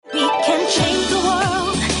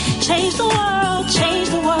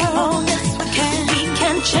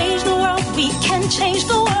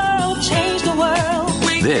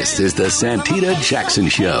This is the Santita Jackson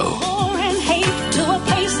Show.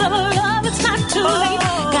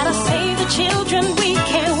 Gotta save the children, we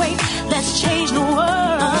can't wait. Let's change the world.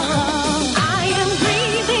 I am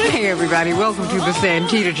breathing. Hey, everybody. Welcome to the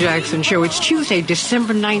Santita Jackson Show. It's Tuesday,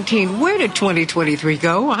 December 19. Where did 2023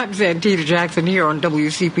 go? I'm Santita Jackson here on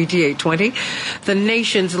WCPT 820, the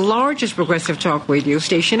nation's largest progressive talk radio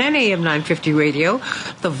station, and AM 950 radio,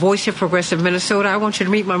 the voice of progressive Minnesota. I want you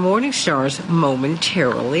to meet my morning stars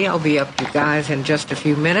momentarily. I'll be up, you guys, in just a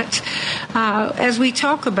few minutes. As we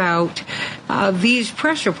talk about these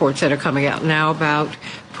press reports that are coming out now about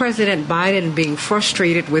President Biden being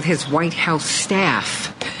frustrated with his White House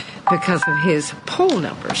staff because of his poll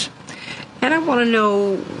numbers. And I want to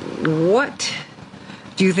know, what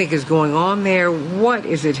do you think is going on there? What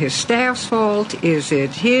is it, his staff's fault? Is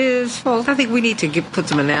it his fault? I think we need to put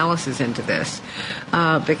some analysis into this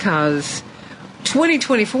because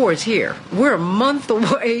 2024 is here. We're a month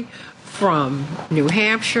away from New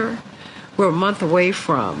Hampshire. We're a month away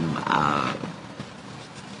from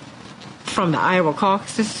the Iowa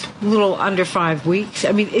caucus, a little under 5 weeks.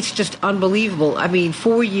 I mean, it's just unbelievable. I mean,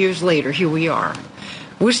 4 years later, here we are.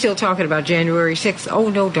 We're still talking about January 6th. Oh,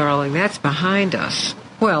 no, darling, that's behind us.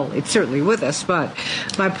 Well, it's certainly with us, but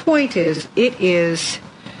my point is, it is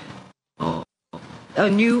a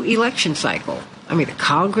new election cycle. I mean, the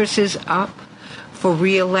Congress is up for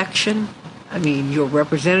re-election. I mean, your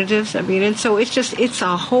representatives. I mean, and so it's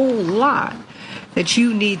a whole lot that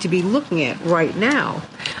you need to be looking at right now.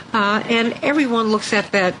 And everyone looks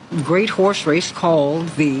at that great horse race called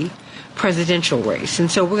the presidential race.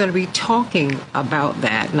 And so we're going to be talking about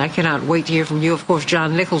that. And I cannot wait to hear from you. Of course,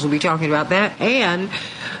 John Nichols will be talking about that. And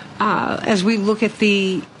as we look at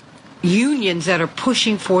the unions that are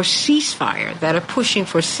pushing for ceasefire,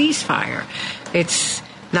 it's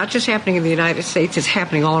not just happening in the United States, it's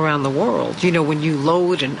happening all around the world. You know, when you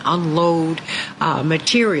load and unload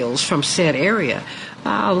materials from said area,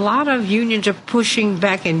 a lot of unions are pushing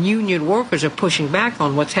back, and union workers are pushing back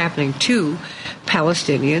on what's happening to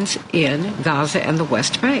Palestinians in Gaza and the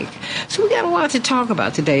West Bank. So we got a lot to talk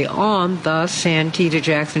about today on the Santita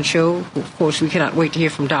Jackson Show. Of course, we cannot wait to hear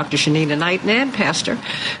from Dr. Shanina, Knighton, and Pastor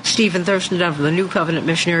Stephen Thurston down from the New Covenant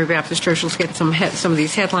Missionary Baptist Church. Let's get some of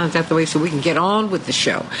these headlines out the way so we can get on with the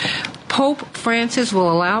show. Pope Francis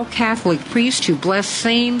will allow Catholic priests to bless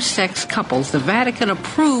same-sex couples. The Vatican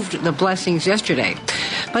approved the blessings yesterday,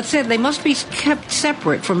 but said they must be kept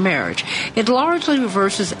separate from marriage. It largely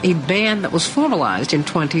reverses a ban that was formalized in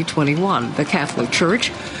 2021. The Catholic Church,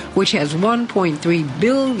 which has 1.3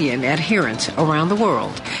 billion adherents around the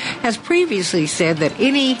world, has previously said that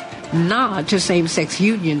any nod to same-sex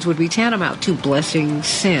unions would be tantamount to blessing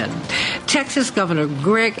sin. Texas Governor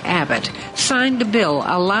Greg Abbott signed a bill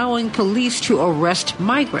allowing police to arrest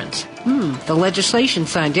migrants. The legislation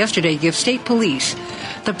signed yesterday gives state police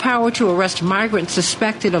the power to arrest migrants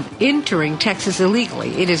suspected of entering Texas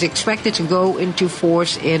illegally. It is expected to go into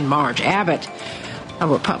force in March. Abbott, a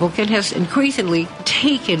Republican, has increasingly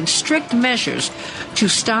taken strict measures to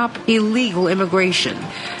stop illegal immigration.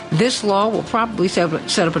 This law will probably set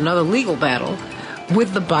up another legal battle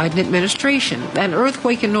with the Biden administration. An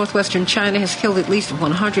earthquake in northwestern China has killed at least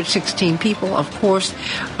 116 people. Of course,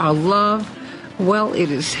 our love, well,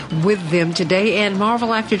 it is with them today. And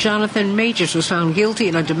Marvel actor Jonathan Majors was found guilty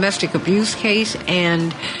in a domestic abuse case,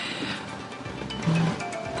 and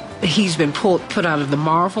he's been put out of the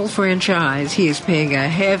Marvel franchise. He is paying a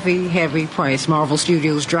heavy, heavy price. Marvel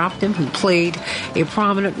Studios dropped him, who played a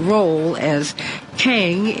prominent role as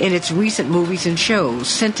Kang in its recent movies and shows.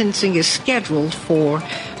 Sentencing is scheduled for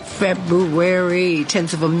February.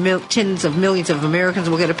 Tens of millions of Americans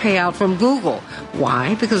will get a payout from Google.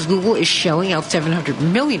 Why? Because Google is shelling out $700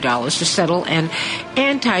 million to settle an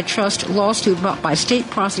antitrust lawsuit brought by state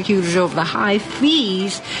prosecutors over the high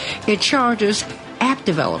fees it charges app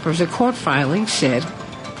developers, a court filing said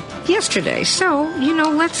yesterday. So,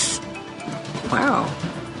 wow.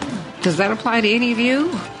 Does that apply to any of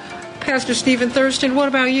you? Pastor Stephen Thurston, what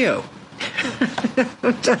about you?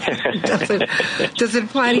 does it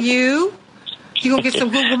apply to you? You gonna get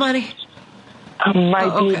some Google money? I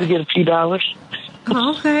might be able to get a few dollars.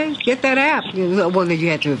 Okay, get that app. Well, you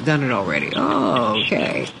had to have done it already. Oh,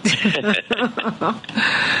 okay.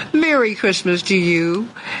 Merry Christmas to you,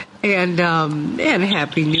 and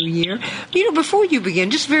Happy New Year. Before you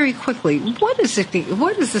begin, just very quickly, what is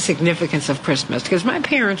the significance of Christmas? Because my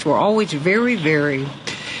parents were always very, very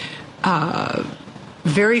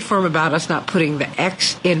very firm about us not putting the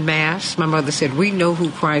X in Mass. My mother said, we know who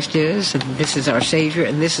Christ is, and this is our Savior,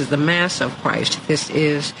 and this is the Mass of Christ. This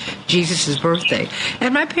is Jesus' birthday.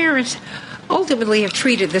 And my parents ultimately have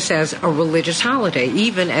treated this as a religious holiday,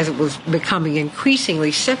 even as it was becoming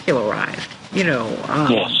increasingly secularized.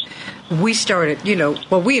 Yes. We started,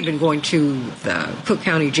 we had been going to the Cook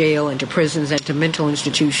County Jail and to prisons and to mental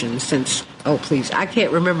institutions since, I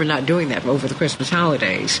can't remember not doing that over the Christmas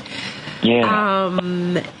holidays. Yeah.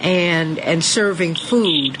 And serving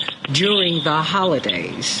food during the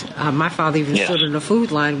holidays. My father even stood in a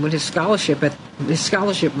food line when his scholarship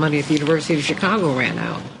money at the University of Chicago ran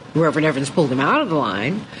out. Reverend Evans pulled him out of the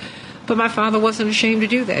line, but my father wasn't ashamed to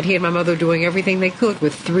do that. He and my mother doing everything they could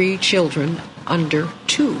with 3 children under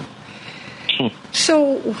 2.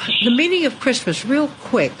 So the meaning of Christmas, real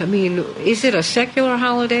quick, is it a secular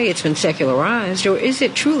holiday? It's been secularized, or is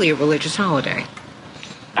it truly a religious holiday?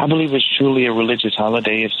 I believe it's truly a religious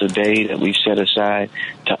holiday. It's the day that we set aside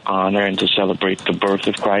to honor and to celebrate the birth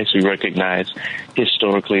of Christ. We recognize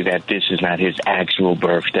historically that this is not his actual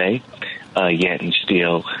birthday, yet and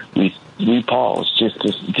still we pause just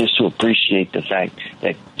to appreciate the fact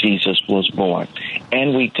that Jesus was born.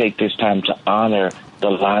 And we take this time to honor the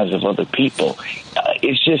lives of other people.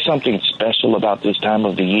 It's just something special about this time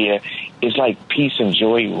of the year. It's like peace and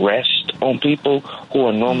joy rest on people who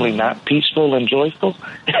are normally not peaceful and joyful.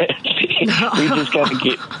 We just got to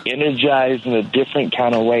get energized in a different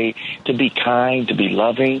kind of way to be kind, to be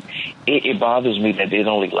loving. It bothers me that it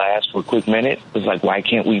only lasts for a quick minute. It's like, why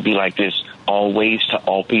can't we be like this always to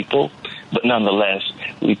all people? But nonetheless,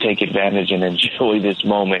 we take advantage and enjoy this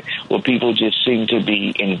moment where people just seem to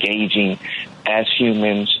be engaging as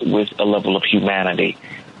humans with a level of humanity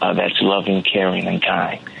that's loving, caring, and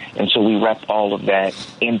kind. And so we wrap all of that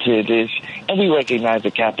into this, and we recognize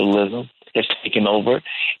that capitalism has taken over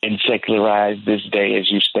and secularized this day, as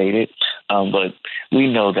you stated. But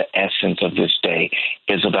we know the essence of this day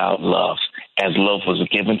is about love. As love was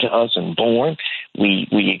given to us and born, we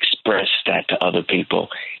express that to other people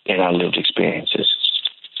in our lived experiences.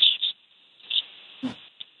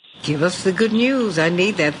 Give us the good news. I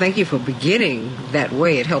need that. Thank you for beginning that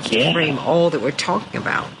way. It helps to frame all that we're talking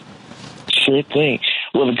about. Sure thing.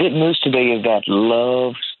 Well, the good news today is that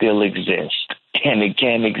love still exists, and it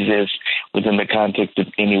can exist within the context of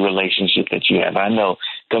any relationship that you have. I know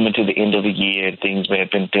coming to the end of the year, things may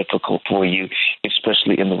have been difficult for you,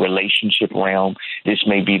 especially in the relationship realm. This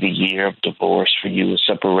may be the year of divorce for you, a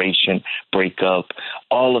separation, breakup,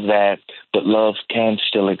 all of that, but love can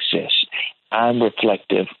still exist. I'm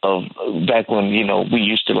reflective of back when, we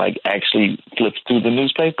used to actually flip through the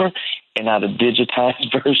newspaper, and now the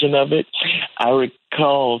digitized version of it. I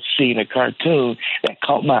recall seeing a cartoon that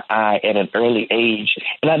caught my eye at an early age,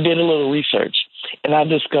 and I did a little research, and I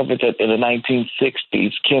discovered that in the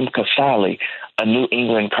 1960s, Kim Casale, a New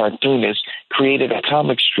England cartoonist, created a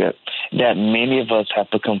comic strip that many of us have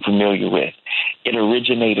become familiar with. It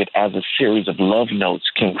originated as a series of love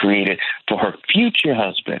notes Kim created for her future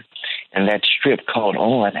husband. And that strip caught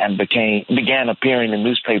on and began appearing in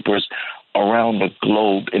newspapers around the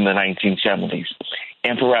globe in the 1970s.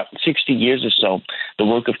 And for about 60 years or so, the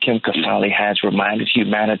work of Kim Casale has reminded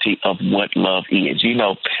humanity of what love is.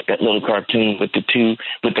 That little cartoon with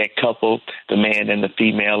that couple, the man and the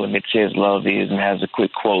female, and it says love is and has a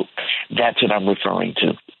quick quote. That's what I'm referring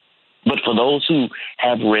to. But for those who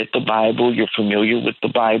have read the Bible, you're familiar with the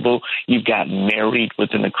Bible, you've gotten married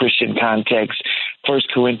within a Christian context, 1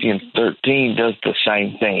 Corinthians 13 does the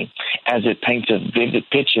same thing, as it paints a vivid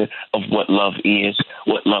picture of what love is,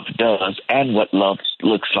 what love does, and what love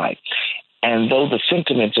looks like. And though the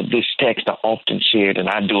sentiments of this text are often shared, and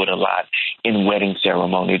I do it a lot in wedding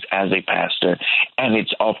ceremonies as a pastor, and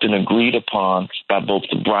it's often agreed upon by both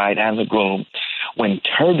the bride and the groom, when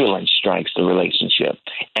turbulence strikes the relationship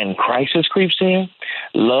and crisis creeps in,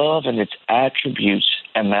 love and its attributes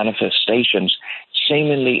and manifestations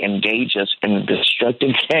seemingly engage us in the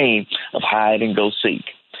destructive game of hide and go seek.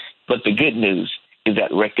 But the good news is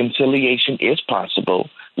that reconciliation is possible.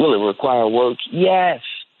 Will it require work? Yes.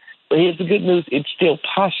 But here's the good news. It's still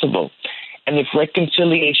possible. And if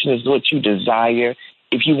reconciliation is what you desire,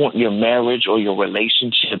 if you want your marriage or your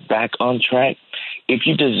relationship back on track, if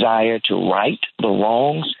you desire to right the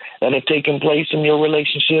wrongs that have taken place in your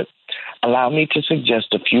relationship, allow me to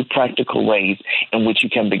suggest a few practical ways in which you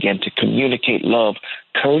can begin to communicate love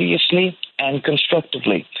courteously and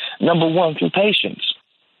constructively. Number one, through patience.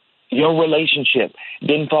 Your relationship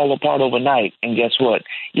didn't fall apart overnight, and guess what?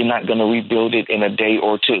 You're not going to rebuild it in a day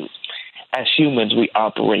or two. As humans, we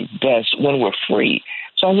operate best when we're free.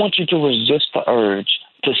 So I want you to resist the urge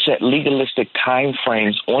to set legalistic time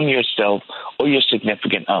frames on yourself or your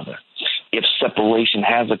significant other. If separation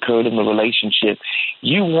has occurred in the relationship,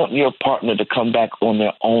 you want your partner to come back on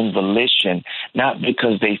their own volition, not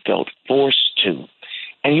because they felt forced to.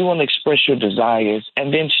 and you want to express your desires,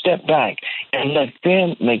 and then step back and let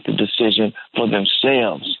them make the decision for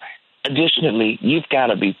themselves. Additionally, you've got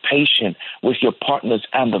to be patient with your partner's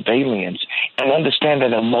ambivalence and understand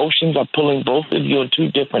that emotions are pulling both of you in two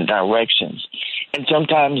different directions. And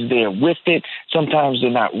sometimes they're with it, sometimes they're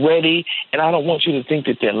not ready. And I don't want you to think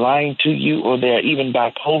that they're lying to you or they're even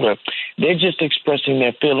bipolar. They're just expressing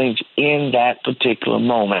their feelings in that particular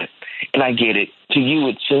moment. And I get it. To you,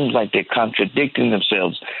 it seems like they're contradicting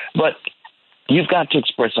themselves. But you've got to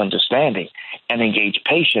express understanding and engage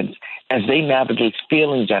patience as they navigate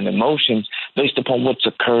feelings and emotions based upon what's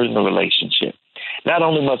occurred in the relationship. Not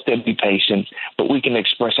only must there be patience, but we can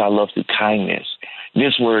express our love through kindness.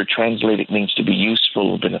 This word translated means to be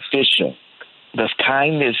useful or beneficial. Thus,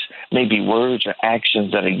 kindness may be words or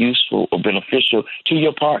actions that are useful or beneficial to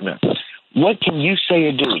your partner. What can you say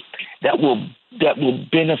or do that will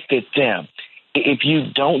benefit them? If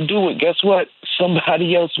you don't do it, guess what?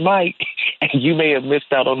 Somebody else might, and you may have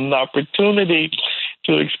missed out on an opportunity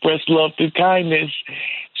to express love through kindness.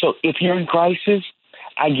 So if you're in crisis,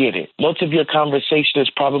 I get it. Most of your conversation is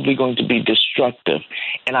probably going to be destructive,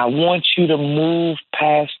 and I want you to move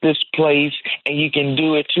past this place, and you can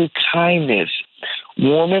do it through kindness.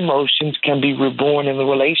 Warm emotions can be reborn in the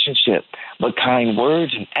relationship, but kind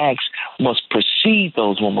words and acts must precede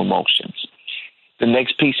those warm emotions. The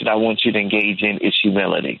next piece that I want you to engage in is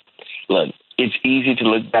humility. Look, it's easy to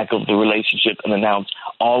look back over the relationship and announce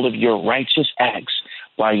all of your righteous acts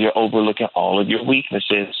while you're overlooking all of your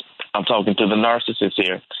weaknesses. I'm talking to the narcissist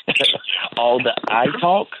here. All the I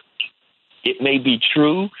talk, it may be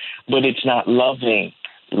true, but it's not loving.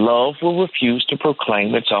 Love will refuse to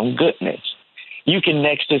proclaim its own goodness. You can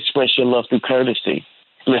next express your love through courtesy.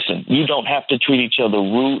 Listen, you don't have to treat each other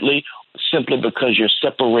rudely simply because you're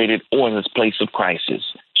separated or in this place of crisis.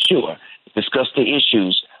 Sure, discuss the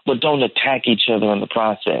issues, but don't attack each other in the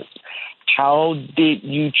process. How did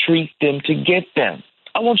you treat them to get them?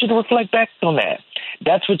 I want you to reflect back on that.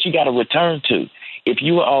 That's what you got to return to. If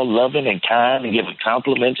you are all loving and kind and giving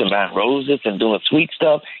compliments and buying roses and doing sweet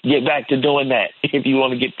stuff, get back to doing that if you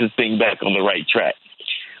want to get this thing back on the right track.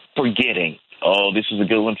 Forgetting. Oh, this is a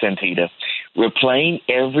good one, Santita. Replaying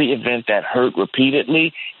every event that hurt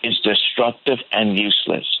repeatedly is destructive and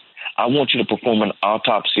useless. I want you to perform an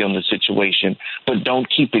autopsy on the situation, but don't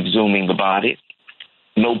keep exhuming the body.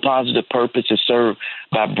 No positive purpose is served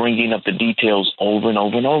by bringing up the details over and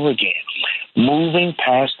over and over again. Moving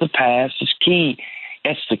past the past is key.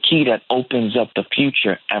 It's the key that opens up the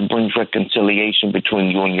future and brings reconciliation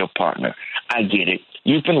between you and your partner. I get it.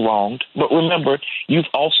 You've been wronged, but remember, you've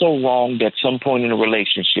also wronged at some point in a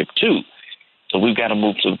relationship too. So we've got to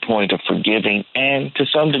move to the point of forgiving and, to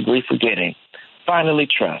some degree, forgetting. Finally,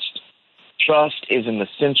 trust. Trust is an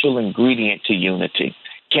essential ingredient to unity.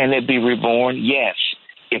 Can it be reborn? Yes,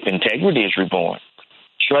 if integrity is reborn.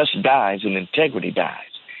 Trust dies and integrity dies.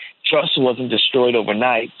 Trust wasn't destroyed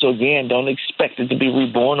overnight, so again, don't expect it to be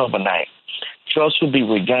reborn overnight. Trust will be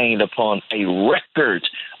regained upon a record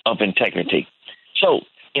of integrity. So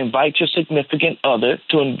invite your significant other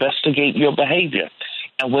to investigate your behavior.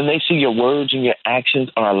 And when they see your words and your actions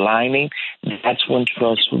are aligning, that's when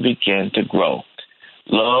trust will begin to grow.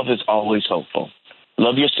 Love is always hopeful.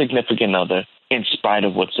 Love your significant other in spite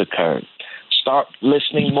of what's occurred. Start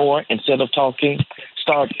listening more instead of talking.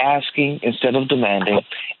 Start asking instead of demanding.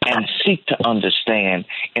 And seek to understand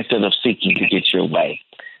instead of seeking to get your way.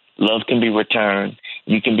 Love can be returned.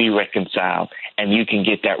 You can be reconciled. And you can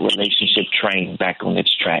get that relationship train back on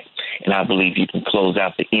its track. And I believe you can close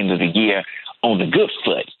out the end of the year on the good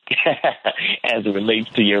foot as it relates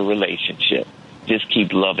to your relationship. Just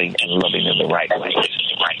keep loving and loving in the right way.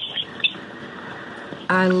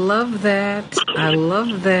 I love that. I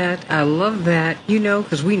love that. I love that. You know,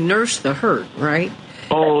 because we nurse the hurt, right?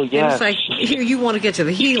 Oh, yes. And it's like, here you want to get to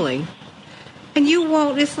the healing, and you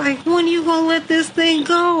won't. It's like, when you going to let this thing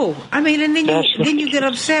go? I mean, and then you get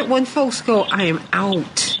upset when folks go, I am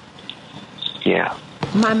out. Yeah.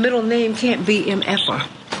 My middle name can't be MFer.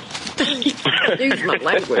 Use my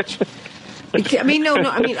language. I mean, no.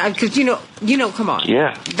 I mean, because you know. Come on.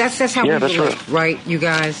 Yeah. That's how we live, right? You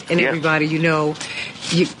guys and everybody. You know,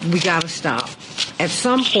 we got to stop. At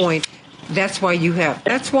some point, that's why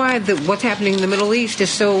what's happening in the Middle East is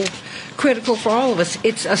so critical for all of us.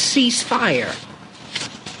 It's a ceasefire.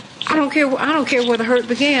 I don't care where the hurt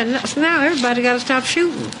began. So now everybody got to stop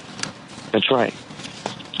shooting. That's right.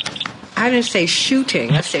 I didn't say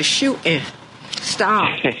shooting. I said shooting.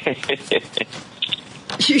 Stop.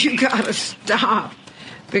 You gotta stop,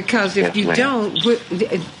 because if you don't,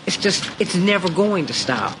 it's never going to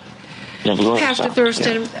stop. Never going Pastor to stop.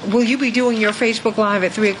 Thurston, Yeah. will you be doing your Facebook Live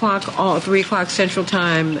at 3 o'clock Central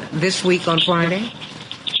Time this week on Friday?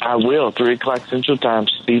 I will. 3 o'clock Central Time,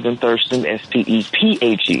 Stephen Thurston,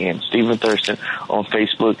 Stephen, Stephen Thurston on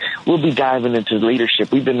Facebook. We'll be diving into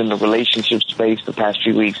leadership. We've been in the relationship space the past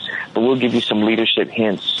few weeks, but we'll give you some leadership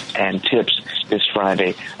hints and tips this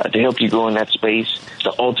Friday to help you grow in that space.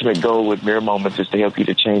 The ultimate goal with Mirror Moments is to help you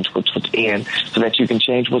to change what's within so that you can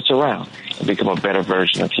change what's around and become a better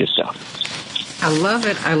version of yourself. I love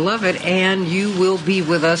it. I love it. And you will be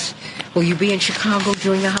with us. Will you be in Chicago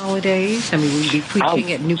during the holidays? I mean, will you be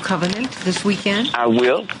preaching at New Covenant this weekend? I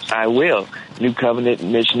will. New Covenant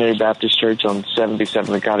Missionary Baptist Church on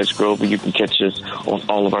 77 Cottage Grove, where you can catch us on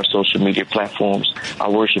all of our social media platforms. Our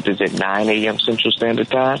worship is at 9 a.m. Central Standard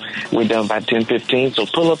Time. We're done by 10:15, so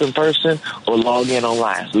pull up in person or log in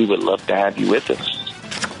online. We would love to have you with us.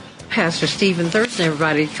 Pastor Stephen Thurston,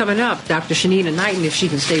 everybody. Coming up, Dr. Shanina Knighton, if she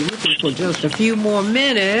can stay with us for just a few more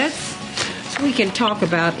minutes, so we can talk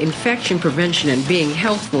about infection prevention and being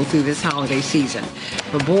healthful through this holiday season.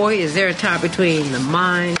 But boy, is there a tie between the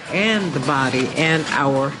mind and the body and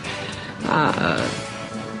our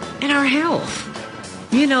health.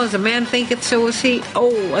 You know, as a man thinketh, so is he.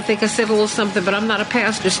 Oh, I think I said a little something, but I'm not a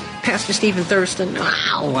pastor. Pastor Stephen Thurston.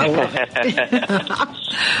 Wow, I love it.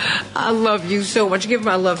 I love you so much. Give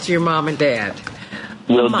my love to your mom and dad.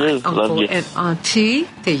 Will My do. uncle Love you. and auntie.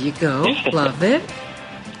 There you go. Love it.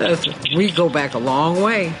 We go back a long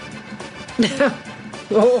way.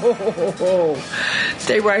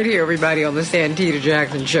 Stay right here, everybody, on the Santita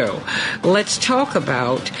Jackson Show. Let's talk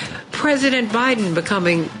about President Biden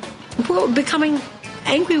becoming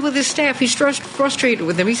angry with his staff. He's frustrated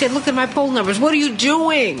with them. He said, look at my poll numbers. What are you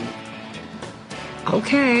doing?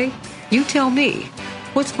 Okay, you tell me.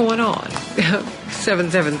 What's going on?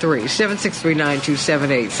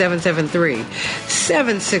 773-763-9278.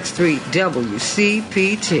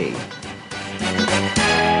 773-763-WCPT.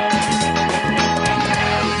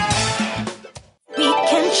 We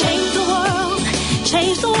can change the world,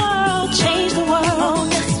 change the world, change the world. Oh,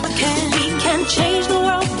 yes, we can. We can change the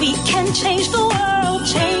world, we can change the world,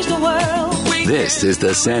 change the world. This is the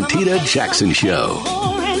Santita Jackson Show.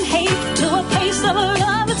 War and hate to a place of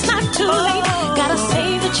love, it's not too late. Gotta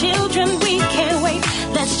save the children, we can't wait.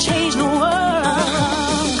 Let's change the world.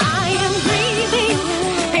 I am breathing.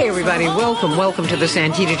 Hey, everybody. Welcome to the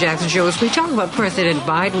Santita Jackson Show. As we talk about President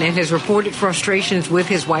Biden and his reported frustrations with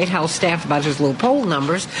his White House staff about his low poll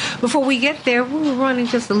numbers. Before we get there, we're running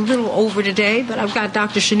just a little over today, but I've got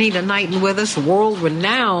Dr. Shanina Knighton with us,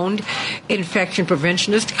 world-renowned infection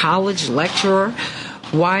preventionist, college lecturer,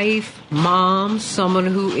 wife, mom, someone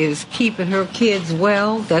who is keeping her kids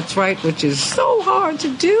well. That's right, which is so hard to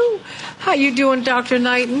do. How you doing, Dr.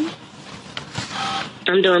 Knighton?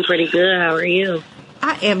 I'm doing pretty good. How are you?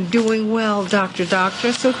 I am doing well, Doctor.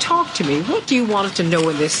 So talk to me. What do you want us to know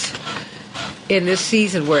in this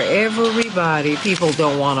season where people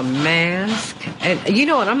don't want a mask? And you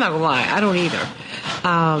know what? I'm not going to lie. I don't either.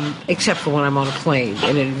 Except for when I'm on a plane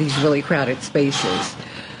and in these really crowded spaces.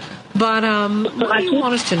 But what do you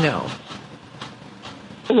want us to know?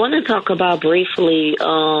 I want to talk about briefly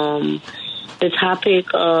the topic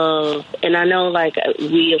of, and I know like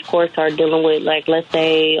we of course are dealing with like, let's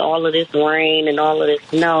say all of this rain and all of this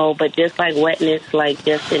snow, but just like wetness, like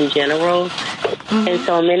just in general. Mm-hmm. And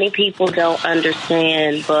so many people don't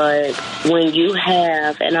understand, but when you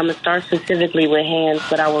have, and I'm going to start specifically with hands,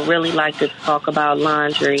 but I would really like to talk about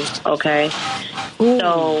laundry, okay? Ooh.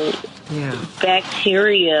 So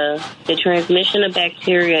bacteria, the transmission of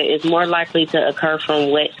bacteria is more likely to occur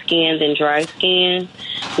from wet skin than dry skin,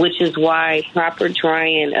 which is why proper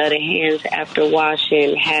drying of the hands after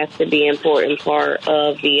washing has to be an important part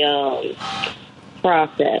of the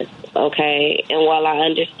process, okay? And while I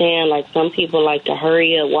understand, like, some people like to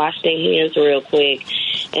hurry up, wash their hands real quick,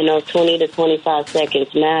 and those 20 to 25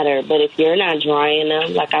 seconds matter, but if you're not drying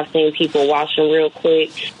them, like I've seen people wash them real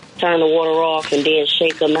quick, turn the water off, and then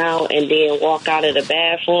shake them out, and then walk out of the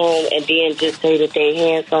bathroom, and then just say that their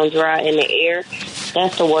hands don't dry in the air,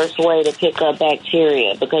 that's the worst way to pick up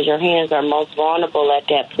bacteria, because your hands are most vulnerable at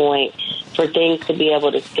that point for things to be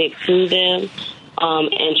able to stick to them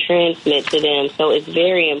and transmit to them. So it's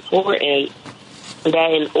very important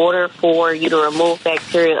that in order for you to remove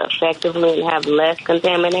bacteria effectively and have less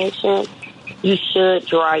contamination, you should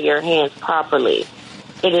dry your hands properly.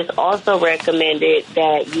 It is also recommended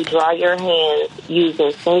that you dry your hands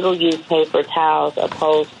using single-use paper towels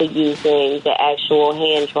opposed to using the actual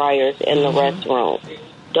hand dryers in the restroom.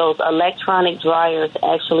 Those electronic dryers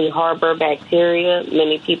actually harbor bacteria.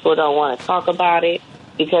 Many people don't want to talk about it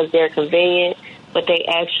because they're convenient, but they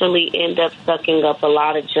actually end up sucking up a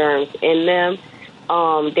lot of germs in them.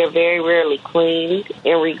 They're very rarely cleaned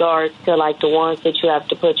in regards to like the ones that you have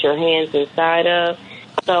to put your hands inside of.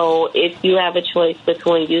 So if you have a choice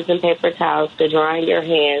between using paper towels to dry your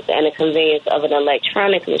hands and a conveyance of an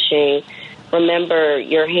electronic machine, remember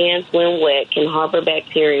your hands when wet can harbor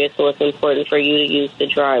bacteria, so it's important for you to use the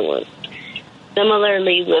dry ones.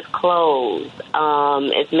 Similarly with clothes,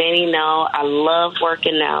 as many know, I love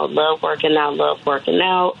working out.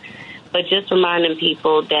 But just reminding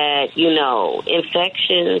people that, you know,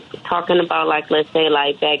 infections, talking about, like, let's say,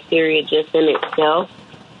 like, bacteria just in itself,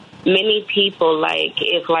 many people, like,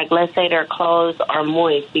 if, like, let's say their clothes are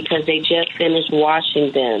moist because they just finished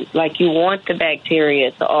washing them, like, you want the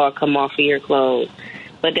bacteria to all come off of your clothes.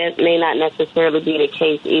 But that may not necessarily be the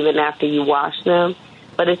case even after you wash them.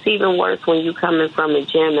 But it's even worse when you come in from a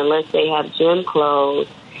gym and let's say have gym clothes,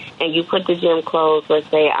 and you put the gym clothes, let's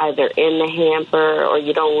say, either in the hamper or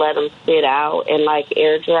you don't let them sit out and, like,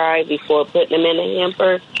 air dry before putting them in the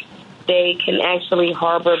hamper, they can actually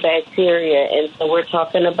harbor bacteria. And so we're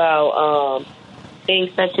talking about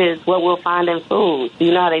things such as what we'll find in foods.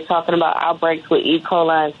 You know how they're talking about outbreaks with E.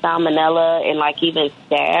 coli and salmonella and, like, even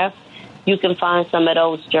staph? You can find some of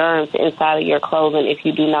those germs inside of your clothing if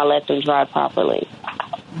you do not let them dry properly.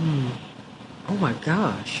 Oh, my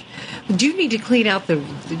gosh. Do you need to clean out do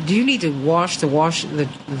you need to wash the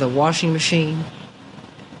washing machine?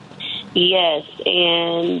 Yes,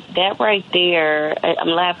 and that right there, I'm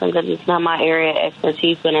laughing because it's not my area of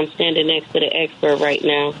expertise, but I'm standing next to the expert right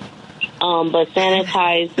now. But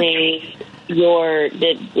sanitizing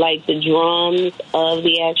the drums of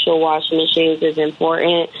the actual washing machines is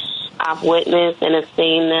important. I've witnessed and have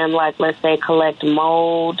seen them, like, let's say, collect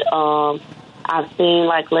mold. I've seen,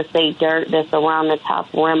 like, let's say, dirt that's around the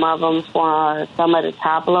top rim of them for some of the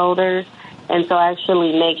top loaders. And so I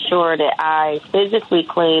actually make sure that I physically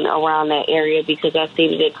clean around that area because I see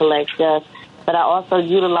that it collects dust. But I also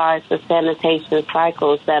utilize the sanitation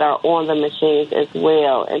cycles that are on the machines as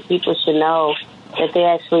well. And people should know that they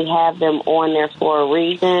actually have them on there for a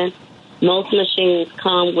reason. Most machines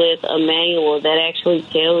come with a manual that actually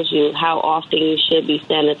tells you how often you should be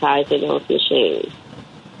sanitizing those machines.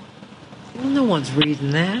 Well, no one's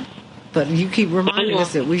reading that, but you keep reminding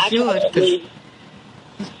us that we should.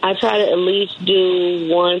 I try to at least do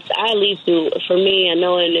once. For me, I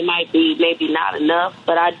know and it might be maybe not enough,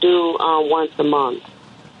 but I do once a month.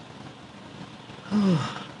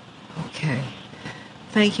 Oh, okay.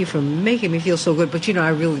 Thank you for making me feel so good. But, you know,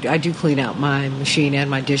 I do clean out my machine and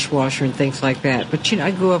my dishwasher and things like that. But, you know,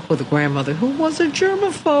 I grew up with a grandmother who was a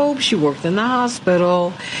germaphobe. She worked in the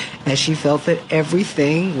hospital, and she felt that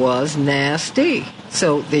everything was nasty.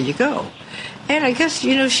 So there you go. And I guess,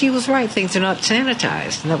 you know, she was right. Things are not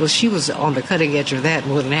sanitized. And she was on the cutting edge of that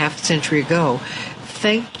more than half a century ago.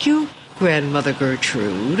 Thank you, Grandmother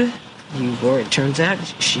Gertrude. It turns out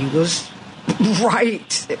she was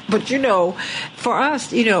right. But, you know, for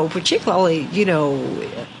us, you know, particularly, you know,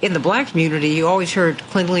 in the black community, you always heard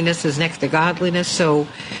cleanliness is next to godliness. So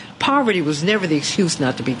poverty was never the excuse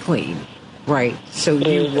not to be clean, right? So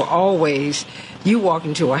you were always, you walk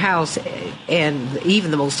into a house and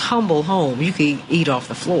even the most humble home, you could eat off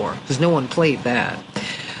the floor because no one played that.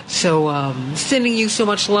 So sending you so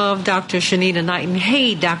much love, Dr. Shanina Knighton.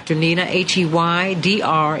 Hey, Dr. Nina,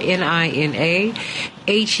 HEYDRNINA,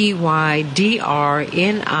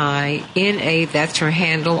 HEYDRNINA. That's her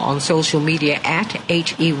handle on social media, at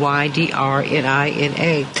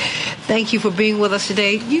HEYDRNINA. Thank you for being with us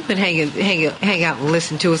today. You can hang out and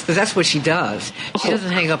listen to us because that's what she does. She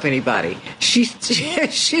doesn't hang up anybody. She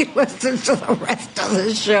listens to the rest of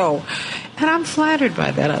the show. And I'm flattered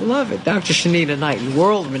by that. I love it. Dr. Shanina Knighton,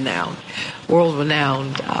 world-renowned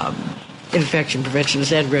infection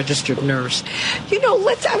preventionist and registered nurse. You know,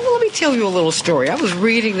 let me tell you a little story. I was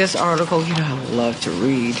reading this article. You know, I love to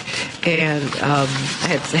read. And I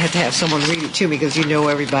had to have someone read it to me because, you know,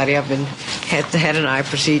 everybody, I've had an eye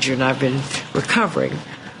procedure and I've been recovering.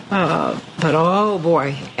 But oh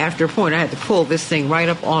boy, after a point I had to pull this thing right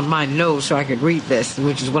up on my nose so I could read this,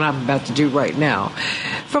 which is what I'm about to do right now.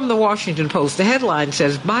 From the Washington Post, the headline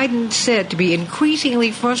says, Biden said to be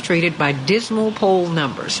increasingly frustrated by dismal poll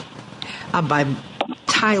numbers. By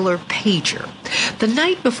Tyler Pager. The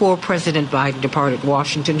night before President Biden departed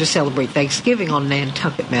Washington to celebrate Thanksgiving on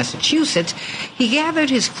Nantucket, Massachusetts, he gathered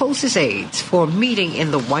his closest aides for a meeting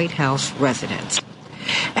in the White House residence.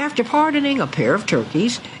 After pardoning a pair of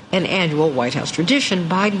turkeys, an annual White House tradition,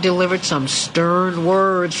 Biden delivered some stern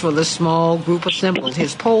words for the small group assembled.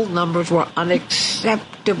 His poll numbers were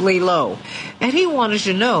unacceptably low, and he wanted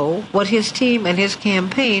to know what his team and his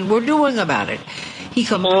campaign were doing about it. He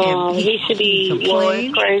should be. Well,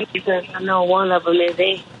 it's crazy because I know one of them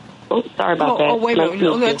is sorry about that. Oh, wait a minute.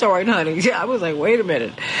 No, that's all right, honey. I was like, wait a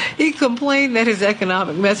minute. He complained that his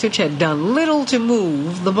economic message had done little to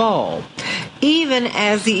move the ball, even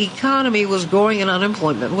as the economy was growing and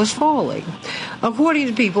unemployment was falling. According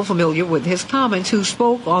to people familiar with his comments, who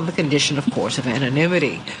spoke on the condition, of course, of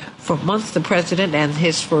anonymity. For months, the president and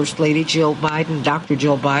his first lady, Dr.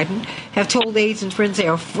 Jill Biden, have told aides and friends they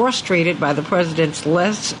are frustrated by the president's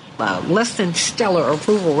less than stellar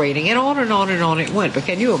approval rating, and on and on and on it went. But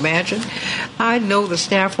can you imagine? I know the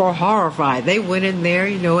staff were horrified. They went in there,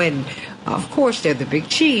 and of course they're the big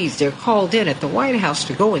cheese. They're called in at the White House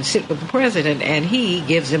to go and sit with the president, and he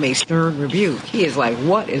gives them a stern rebuke. He is like,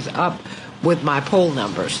 what is up with my poll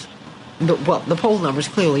numbers? Well, the poll numbers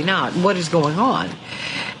clearly not. What is going on?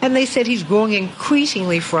 And they said he's growing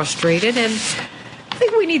increasingly frustrated, and I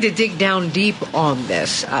think we need to dig down deep on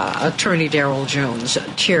this. Attorney Daryl Jones,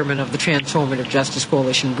 chairman of the Transformative Justice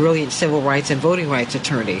Coalition, brilliant civil rights and voting rights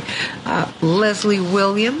attorney. Lesley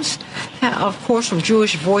Williams, of course, from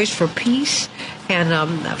Jewish Voice for Peace. And,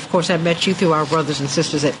 of course, I met you through our brothers and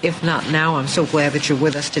sisters at If Not Now. I'm so glad that you're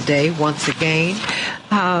with us today once again.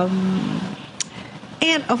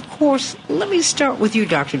 And, of course, let me start with you,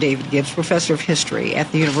 Dr. David Gibbs, professor of history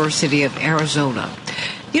at the University of Arizona.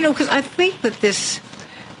 Because I think that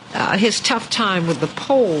his tough time with the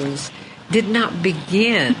polls did not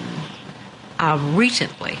begin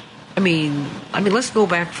recently. I mean, let's go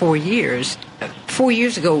back 4 years. 4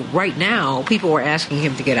 years ago, right now, people were asking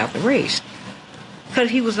him to get out the race because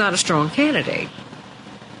he was not a strong candidate.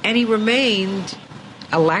 And he remained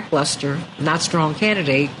a lackluster, not strong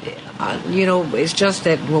candidate. It's just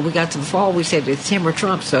that when we got to the fall, we said it's him or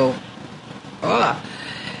Trump. So, and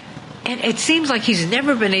it seems like he's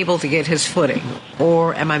never been able to get his footing.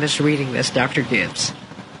 Or am I misreading this, Dr. Gibbs?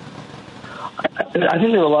 I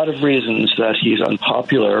think there are a lot of reasons that he's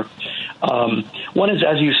unpopular. One is,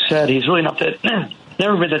 as you said, he's really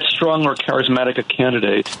never been that strong or charismatic a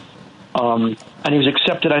candidate. And he was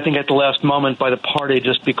accepted, I think, at the last moment by the party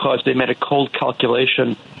just because they made a cold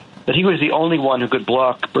calculation that he was the only one who could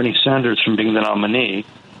block Bernie Sanders from being the nominee,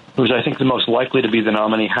 who was, I think, the most likely to be the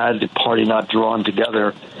nominee had the party not drawn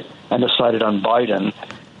together and decided on Biden.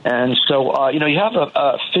 And so, you have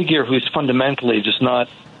a figure who's fundamentally just not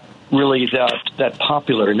really that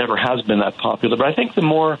popular, never has been that popular. But I think the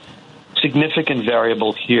more significant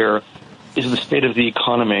variable here is the state of the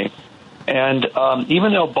economy. And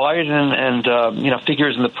even though Biden and,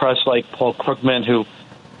 figures in the press like Paul Krugman, who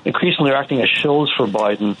increasingly are acting as shills for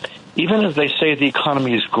Biden, even as they say the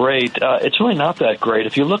economy is great, it's really not that great.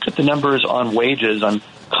 If you look at the numbers on wages, on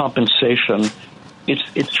compensation,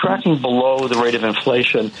 it's tracking below the rate of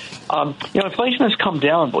inflation. Inflation has come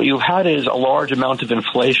down, but what you've had is a large amount of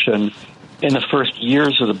inflation in the first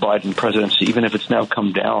years of the Biden presidency, even if it's now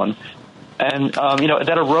come down. And,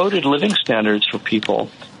 that eroded living standards for people.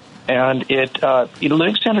 And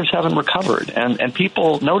living standards haven't recovered. And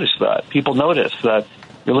people notice that. People notice that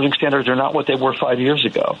your living standards are not what they were 5 years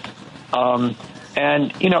ago.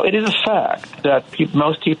 It is a fact that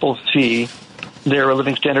most people see their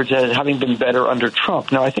living standards as having been better under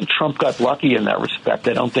Trump. Now, I think Trump got lucky in that respect.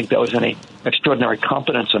 I don't think that was any extraordinary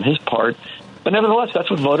competence on his part. But nevertheless, that's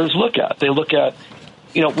what voters look at. They look at,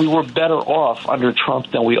 we were better off under Trump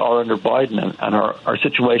than we are under Biden, and our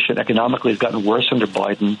situation economically has gotten worse under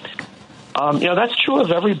Biden. That's true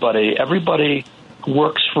of everybody. Everybody who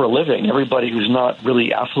works for a living, everybody who's not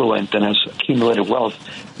really affluent and has accumulated wealth,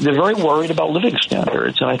 they're very worried about living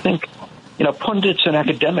standards. And I think, pundits and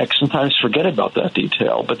academics sometimes forget about that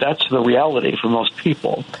detail, but that's the reality for most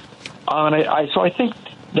people. So I think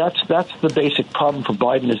that's the basic problem for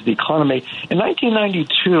Biden is the economy. In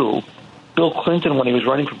 1992, Bill Clinton, when he was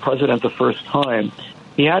running for president the first time,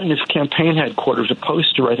 he had in his campaign headquarters a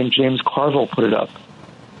poster, I think James Carville put it up,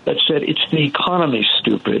 that said, it's the economy,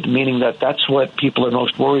 stupid, meaning that's what people are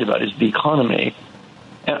most worried about is the economy.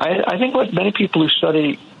 And I think what many people who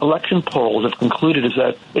study election polls have concluded is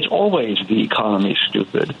that it's always the economy,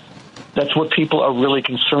 stupid. That's what people are really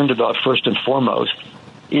concerned about first and foremost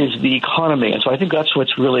is the economy. And so I think that's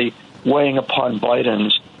what's really weighing upon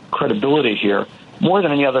Biden's credibility here more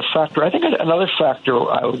than any other factor. I think another factor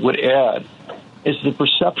I would add is the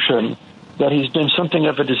perception that he's been something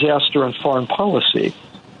of a disaster in foreign policy.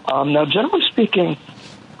 Now, generally speaking,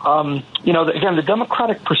 again, the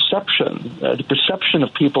Democratic perception, the perception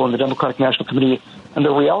of people in the Democratic National Committee and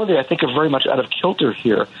the reality, I think, are very much out of kilter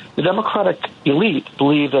here. The Democratic elite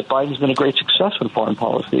believe that Biden's been a great success in foreign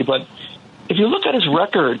policy. But if you look at his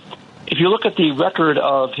record, if you look at the record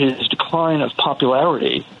of his decline of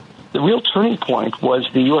popularity, The real turning point was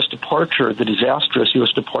the U.S. departure, the disastrous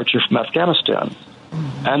U.S. departure from Afghanistan.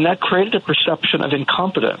 And that created a perception of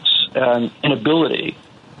incompetence and inability.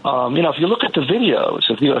 If you look at the videos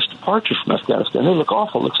of the U.S. departure from Afghanistan, they look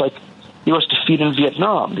awful. It looks like the U.S. defeat in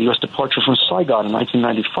Vietnam, the U.S. departure from Saigon in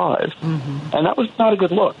 1995. And that was not a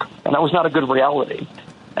good look, and that was not a good reality.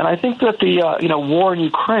 And I think that the war in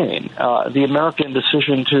Ukraine, the American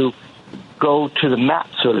decision to go to the mat,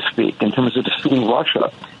 so to speak, in terms of defeating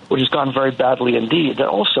Russia, which has gone very badly indeed, that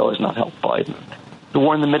also has not helped Biden. The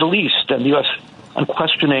war in the Middle East and the U.S.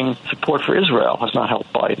 unquestioning support for Israel has not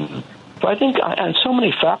helped Biden. So I think, and so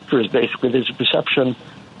many factors, basically, there's a perception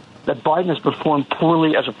that Biden has performed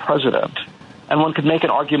poorly as a president. And one could make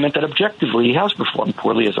an argument that objectively he has performed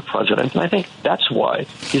poorly as a president. And I think that's why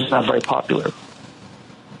he's not very popular.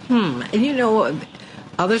 And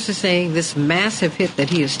others are saying this massive hit that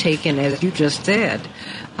he has taken, as you just said,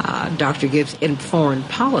 Dr. Gibbs, in foreign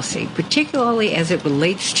policy, particularly as it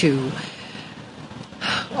relates to,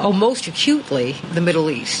 most acutely, the Middle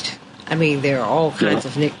East. I mean, there are all kinds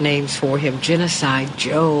of nicknames for him, Genocide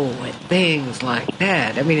Joe and things like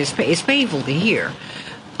that. I mean, it's painful to hear.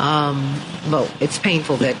 It's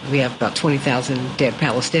painful that we have about 20,000 dead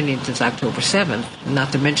Palestinians since October 7th,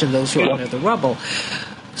 not to mention those who are under the rubble.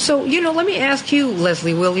 So, let me ask you,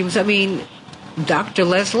 Lesley Williams, Dr.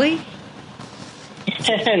 Lesley?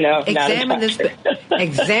 No, examine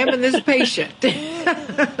this patient.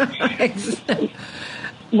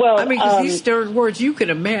 Well, because these stern words, you can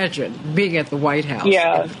imagine being at the White House.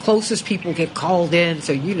 Yeah. And the closest people get called in,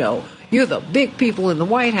 so you're the big people in the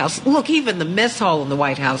White House. Look, even the mess hall in the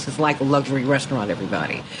White House is like a luxury restaurant,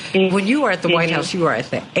 everybody. When you are at the White House, you are at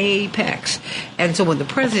the apex. And so when the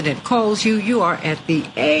president calls you, you are at the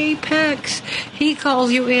apex. He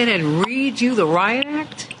calls you in and reads you the riot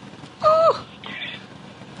act. Oh.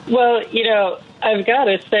 Well, I've got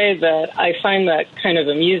to say that I find that kind of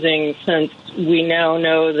amusing, since we now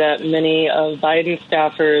know that many of Biden's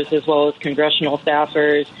staffers, as well as congressional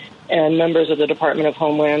staffers and members of the Department of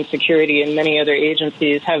Homeland Security and many other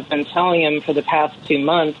agencies, have been telling him for the past 2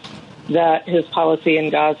 months that his policy in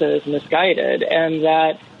Gaza is misguided and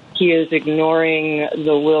that he is ignoring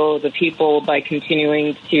the will of the people by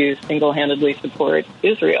continuing to single-handedly support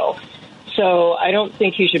Israel. So I don't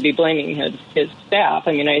think he should be blaming his staff.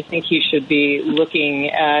 I think he should be looking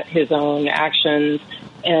at his own actions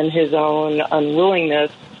and his own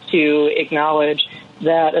unwillingness to acknowledge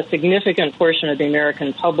that a significant portion of the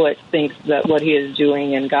American public thinks that what he is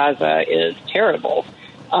doing in Gaza is terrible.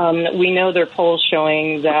 We know there are polls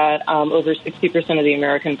showing that over 60% of the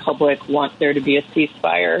American public want there to be a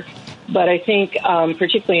ceasefire. But I think,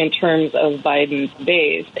 particularly in terms of Biden's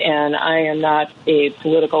base, and I am not a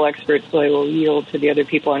political expert, so I will yield to the other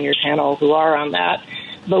people on your panel who are on that.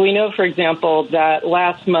 But we know, for example, that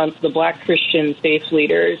last month the Black Christian faith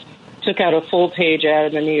leaders took out a full-page ad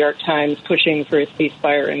in the New York Times pushing for a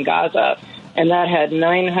ceasefire in Gaza. And that had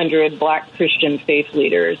 900 Black Christian faith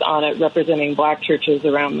leaders on it, representing Black churches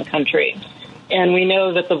around the country. And we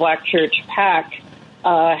know that the Black Church PAC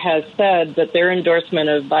has said that their endorsement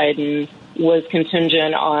of Biden was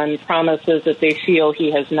contingent on promises that they feel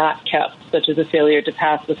he has not kept, such as the failure to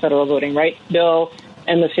pass the federal voting rights bill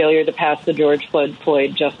and the failure to pass the George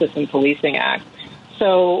Floyd Justice and Policing Act.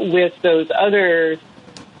 So with those other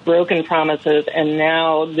broken promises and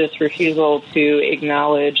now this refusal to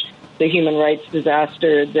acknowledge the human rights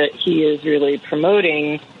disaster that he is really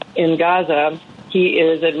promoting in Gaza, he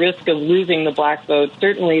is at risk of losing the black vote,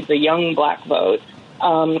 certainly the young black vote.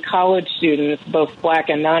 College students, both black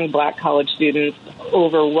and non-black college students,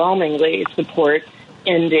 overwhelmingly support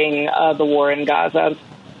ending the war in Gaza.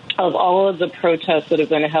 Of all of the protests that have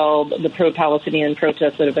been held, the pro-Palestinian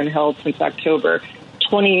protests that have been held since October,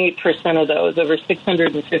 28% of those, over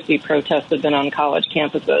 650 protests, have been on college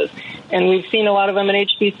campuses. And we've seen a lot of them at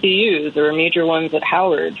HBCUs. There are major ones at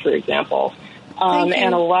Howard, for example.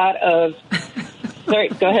 And a lot of... Sorry,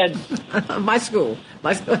 go ahead. My school.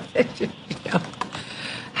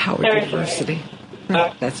 Howard University.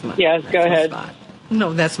 That's my. Yes, go ahead. Spot.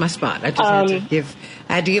 No, that's my spot. I just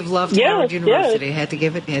had to give love to Howard University. Yes. Had to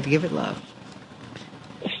give it love.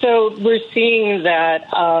 So we're seeing that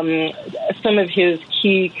some of his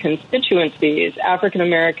key constituencies, African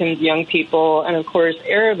Americans, young people, and of course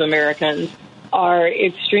Arab Americans, are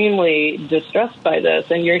extremely distressed by this.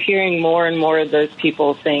 And you're hearing more and more of those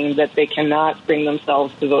people saying that they cannot bring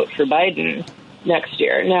themselves to vote for Biden next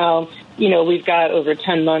year. Now, we've got over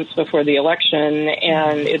 10 months before the election,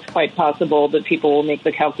 and it's quite possible that people will make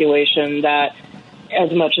the calculation that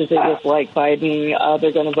as much as they dislike Biden,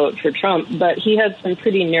 they're going to vote for Trump. But he had some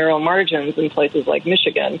pretty narrow margins in places like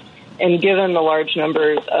Michigan. And given the large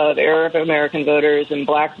numbers of Arab American voters and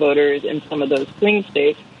black voters in some of those swing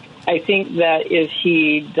states, I think that if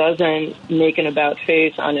he doesn't make an about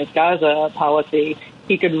face on his Gaza policy,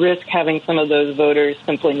 he could risk having some of those voters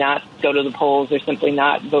simply not go to the polls or simply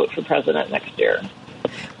not vote for president next year.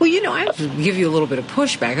 Well, I have to give you a little bit of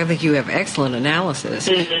pushback. I think you have excellent analysis.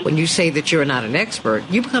 Mm-hmm. When you say that you're not an expert,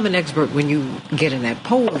 you become an expert when you get in that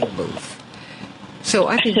polling booth. So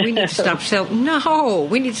I think we need to stop selling. No,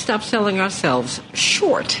 we need to stop selling ourselves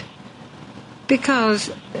short.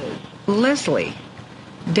 Because Lesley,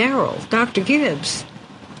 Daryl, Dr. Gibbs,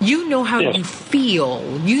 you know how you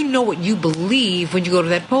feel. You know what you believe when you go to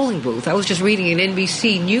that polling booth. I was just reading an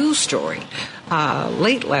NBC News story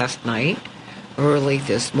late last night, early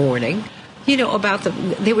this morning, about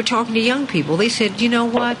they were talking to young people. They said, you know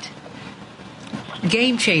what?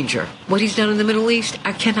 Game changer. What he's done in the Middle East,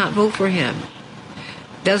 I cannot vote for him.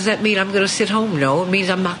 Does that mean I'm going to sit home? No, it means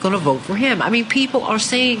I'm not going to vote for him. I mean, people are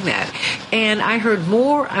saying that. And I've heard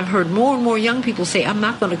more and more young people say, I'm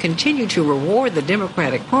not going to continue to reward the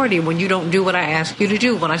Democratic Party when you don't do what I asked you to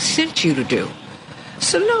do, what I sent you to do.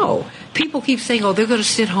 So no, people keep saying, oh, they're going to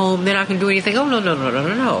sit home, they're not going to do anything. Oh,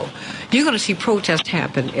 no. You're going to see protests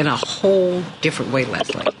happen in a whole different way,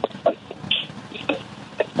 Lesley.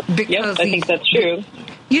 Because I think that's true.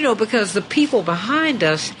 Because the people behind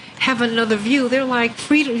us have another view. They're like,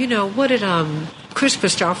 freedom, what did Chris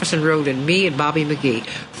Christopherson wrote in Me and Bobby McGee?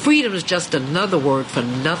 Freedom is just another word for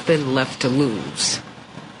nothing left to lose.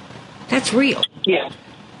 That's real. Yeah.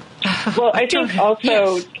 Well, I think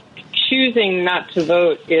also choosing not to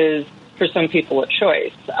vote is, for some people, a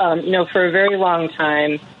choice. For a very long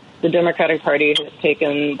time, the Democratic Party has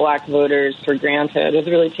taken black voters for granted, has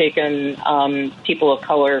really taken people of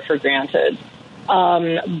color for granted.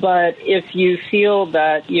 But if you feel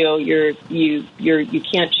that you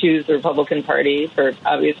can't choose the Republican Party for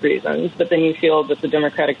obvious reasons, but then you feel that the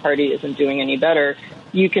Democratic Party isn't doing any better,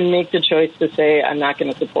 you can make the choice to say, I'm not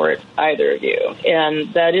going to support either of you.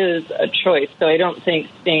 And that is a choice. So I don't think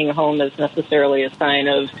staying home is necessarily a sign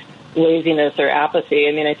of laziness or apathy.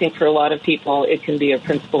 I mean, I think for a lot of people, it can be a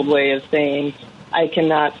principled way of saying, I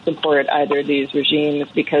cannot support either of these regimes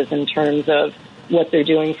because in terms of what they're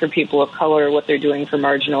doing for people of color, what they're doing for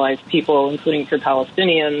marginalized people, including for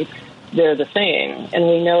Palestinians, they're the same. And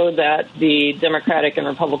we know that the Democratic and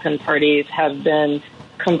Republican parties have been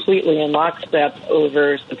completely in lockstep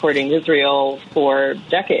over supporting Israel for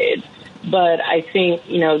decades. But I think,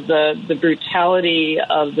 the brutality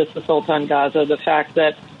of this assault on Gaza, the fact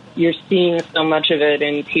that you're seeing so much of it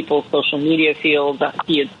in people's social media feeds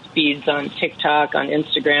on TikTok, on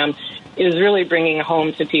Instagram, is really bringing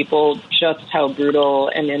home to people just how brutal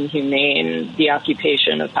and inhumane the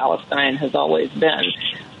occupation of Palestine has always been.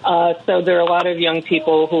 So there are a lot of young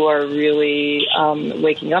people who are really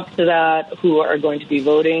waking up to that, who are going to be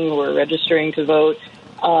voting, who are registering to vote.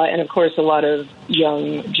 And, of course, a lot of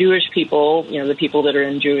young Jewish people, the people that are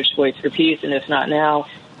in Jewish Voice for Peace, and if not now,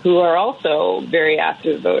 who are also very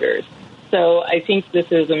active voters. So I think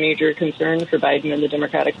this is a major concern for Biden and the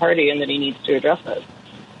Democratic Party and that he needs to address it.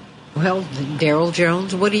 Well, Daryl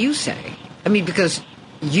Jones, what do you say? I mean, because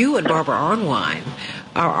you and Barbara Arnwine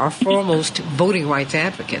are our foremost voting rights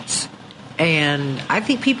advocates. And I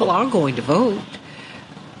think people are going to vote.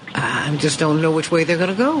 I just don't know which way they're going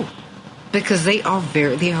to go. Because they are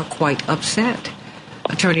quite upset.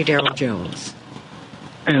 Attorney Daryl Jones.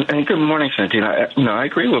 And good morning, Santita. I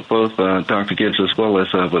agree with both Dr. Gibbs as well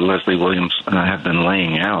as what Lesley Williams have been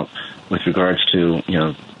laying out with regards to,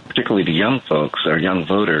 particularly the young folks or young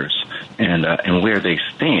voters and where they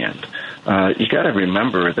stand. You got to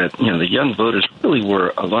remember that, the young voters really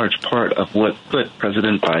were a large part of what put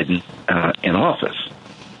President Biden in office.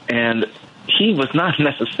 And he was not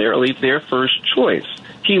necessarily their first choice.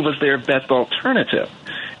 He was their best alternative.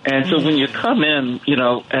 And so when you come in,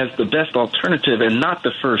 as the best alternative and not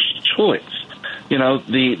the first choice,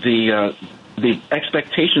 the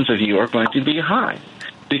expectations of you are going to be high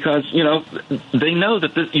because, they know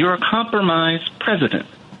that you're a compromised president.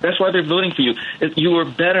 That's why they're voting for you. You are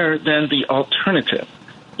better than the alternative.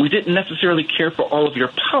 We didn't necessarily care for all of your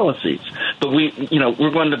policies, but we're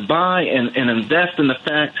going to buy and invest in the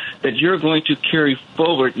fact that you're going to carry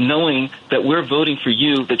forward, knowing that we're voting for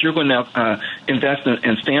you, that you're going to invest in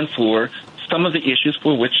and stand for some of the issues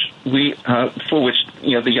for which the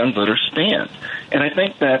young voters stand. And I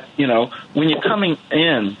think that when you're coming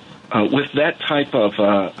in with that type of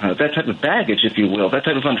baggage, if you will, that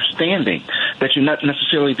type of understanding that you're not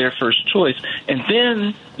necessarily their first choice, and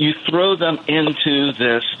then you throw them into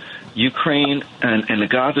this Ukraine and the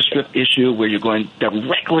Gaza Strip issue where you're going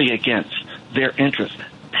directly against their interests.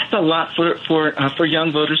 That's that's a lot for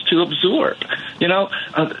young voters to absorb.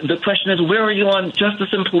 The question is, where are you on justice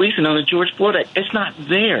and policing on the George Floyd Act? It's not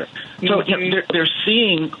there. So they're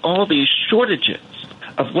seeing all these shortages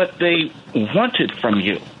of what they wanted from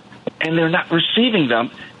you, and they're not receiving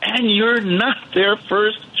them, and you're not their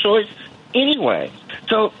first choice anyway.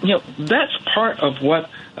 So, that's part of what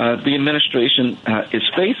the administration is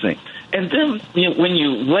facing. And then when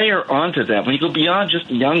you layer onto that, when you go beyond just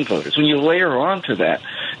young voters, when you layer onto that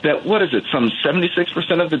what is it, some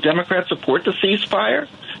 76% of the Democrats support the ceasefire,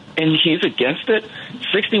 and he's against it?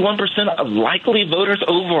 61% of likely voters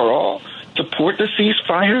overall support the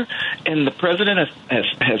ceasefire, and the president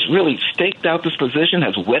has really staked out this position,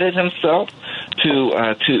 has wedded himself to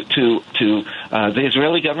the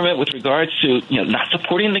Israeli government with regards to not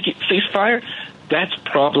supporting the ceasefire. That's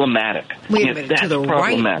problematic. Wait a minute, to the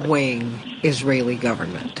right-wing Israeli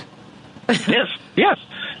government. Yes. Yeah,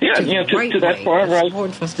 to that far-right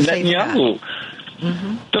Netanyahu.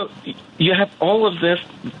 Mm-hmm. So you have all of this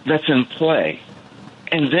that's in play.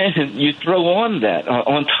 And then you throw on that,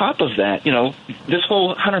 on top of that, this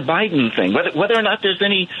whole Hunter Biden thing, whether or not there's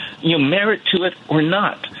any merit to it or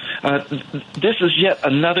not. This is yet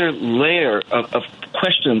another layer of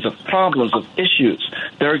questions, of problems, of issues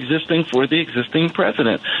that are existing for the existing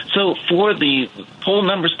president. So for the poll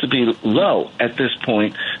numbers to be low at this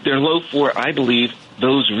point, they're low for, I believe,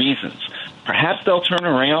 those reasons. Perhaps they'll turn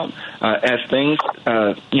around as things,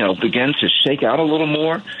 begin to shake out a little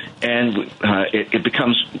more, and it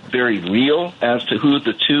becomes very real as to who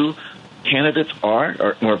the two candidates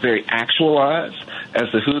are, or very actualized as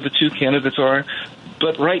to who the two candidates are.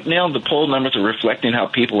 But right now, the poll numbers are reflecting how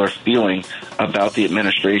people are feeling about the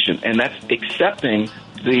administration, and that's accepting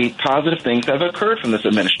the positive things that have occurred from this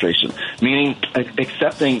administration, meaning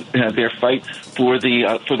accepting their fight for the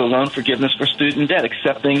loan forgiveness for student debt,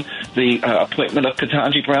 accepting the appointment of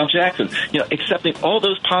Ketanji Brown Jackson, accepting all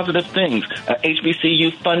those positive things,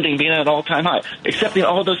 HBCU funding being at an all-time high, accepting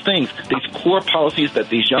all those things, these core policies that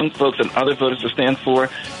these young folks and other voters stand for,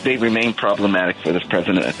 they remain problematic for this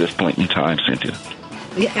president at this point in time, Santita.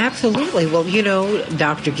 Yeah, absolutely. Well,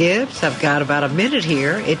 Dr. Gibbs, I've got about a minute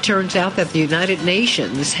here. It turns out that the United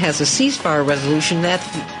Nations has a ceasefire resolution that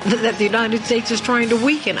the United States is trying to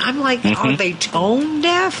weaken. I'm like, Are they tone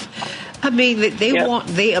deaf? I mean,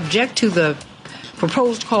 they object to the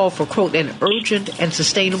proposed call for, quote, an urgent and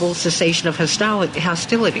sustainable cessation of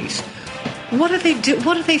hostilities. What are they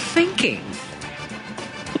What are they thinking?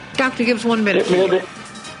 Dr. Gibbs, 1 minute.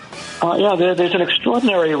 There's an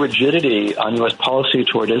extraordinary rigidity on U.S. policy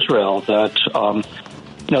toward Israel that,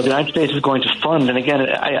 the United States is going to fund. And again,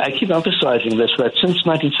 I keep emphasizing this, that since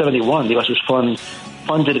 1971, the U.S. has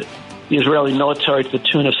funded the Israeli military to the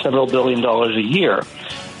tune of several $1 billion a year,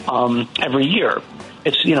 every year.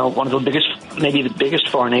 It's, one of the biggest, maybe the biggest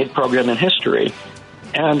foreign aid program in history.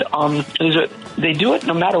 And they do it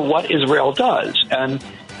no matter what Israel does. And,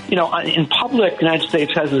 in public, the United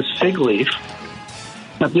States has this fig leaf.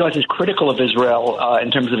 The U.S. is critical of Israel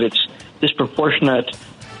in terms of its disproportionate,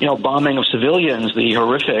 bombing of civilians, the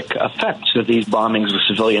horrific effects of these bombings of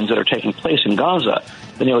civilians that are taking place in Gaza,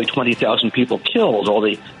 the nearly 20,000 people killed, all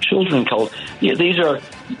the children killed. These are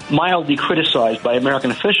mildly criticized by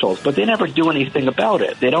American officials, but they never do anything about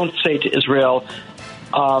it. They don't say to Israel,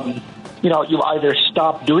 you either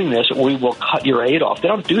stop doing this or we will cut your aid off. They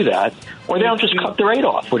don't do that, or they don't just cut their aid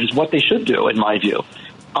off, which is what they should do, in my view.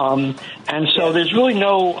 And so there's really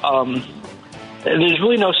no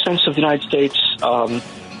sense of the United States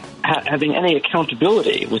having any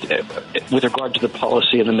accountability with regard to the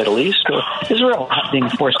policy in the Middle East, or Israel being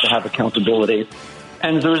forced to have accountability.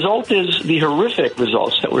 And the result is the horrific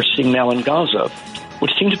results that we're seeing now in Gaza,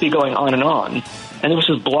 which seem to be going on. And this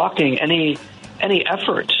is blocking any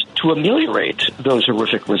effort to ameliorate those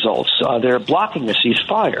horrific results. They're blocking a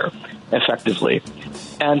ceasefire, effectively.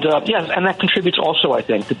 And and that contributes also, I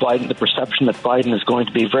think, to Biden, the perception that Biden is going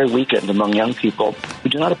to be very weakened among young people who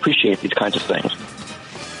do not appreciate these kinds of things.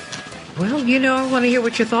 Well, I want to hear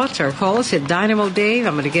what your thoughts are. Call us at Dynamo Dave.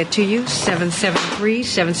 I'm going to get to you.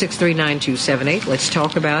 773-763-9278. Let's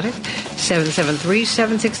talk about it.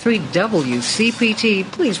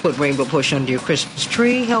 773-763-WCPT. Please put Rainbow Push under your Christmas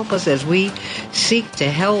tree. Help us as we seek to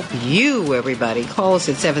help you, everybody. Call us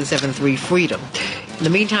at 773-FREEDOM. In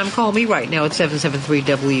the meantime, call me right now at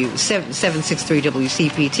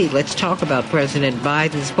 763-WCPT. Let's talk about President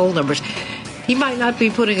Biden's poll numbers. He might not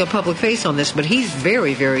be putting a public face on this, but he's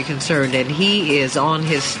very, very concerned, and he is on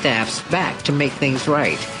his staff's back to make things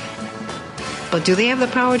right. But do they have the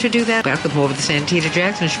power to do that? Back with more of the Santita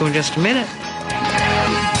Jackson Show in just a minute.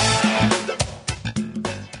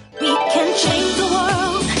 We can change the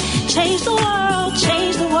world, change the world,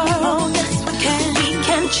 change the world.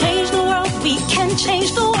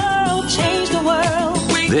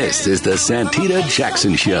 This is the Santita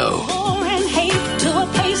Jackson Show. War and hate to a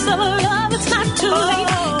place of love. It's not too late.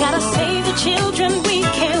 Gotta save the children. We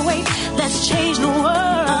can't wait. Let's change the world.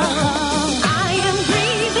 I am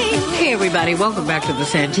breathing. Hey, everybody. Welcome back to the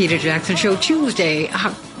Santita Jackson Show. Tuesday,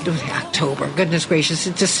 October. Goodness gracious.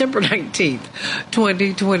 It's December 19th,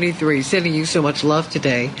 2023. Sending you so much love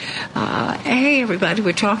today. Hey, everybody.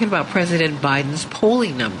 We're talking about President Biden's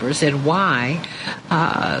polling numbers and why.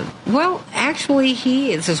 Well, actually,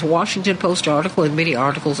 it's this Washington Post article, and many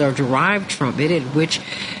articles are derived from it, in which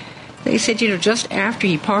they said, just after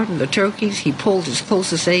he pardoned the turkeys, he pulled his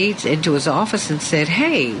closest aides into his office and said,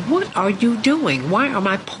 hey, what are you doing? Why are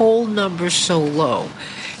my poll numbers so low?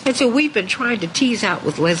 And so we've been trying to tease out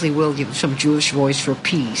with Lesley Williams from Jewish Voice for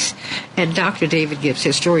Peace and Dr. David Gibbs,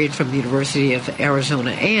 historian from the University of Arizona,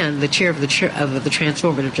 and the chair of the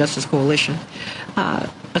Transformative Justice Coalition,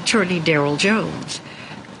 attorney Daryl Jones.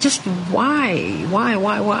 Just why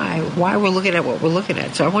we're looking at what we're looking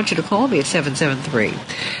at. So I want you to call me at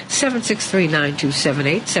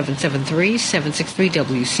 773-763-9278,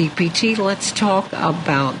 773-763-WCPT. Let's talk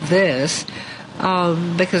about this.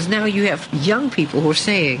 Because now you have young people who are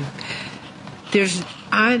saying there is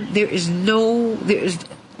no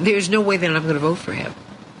way that I'm going to vote for him.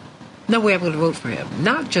 No way I'm going to vote for him.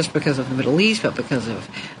 Not just because of the Middle East, but because of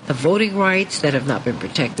the voting rights that have not been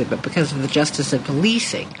protected, but because of the justice and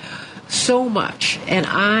policing. So much. And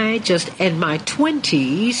in my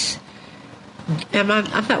 20s, I'm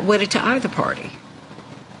not wedded to either party.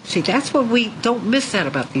 See, that's what we don't miss that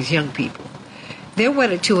about these young people. They're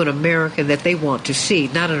wedded to an America that they want to see,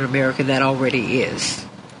 not an America that already is.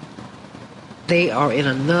 They are in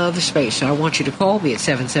another space. So I want you to call me at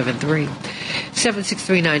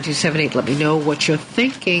 773-763-9278. Let me know what you're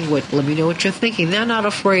thinking. Let me know what you're thinking. They're not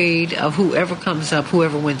afraid of whoever comes up,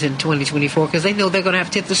 whoever wins in 2024, because they know they're going to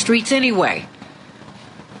have to hit the streets anyway.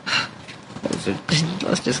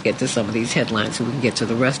 Let's just get to some of these headlines so we can get to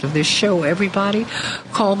the rest of this show, everybody.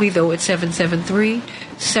 Call me, though, at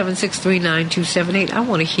 773-763-9278. I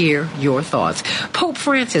want to hear your thoughts. Pope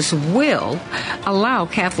Francis will allow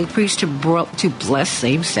Catholic priests to bless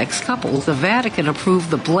same-sex couples. The Vatican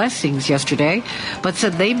approved the blessings yesterday, but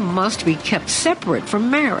said they must be kept separate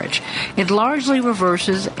from marriage. It largely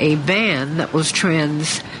reverses a ban that was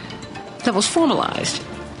formalized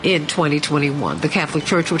in 2021. The Catholic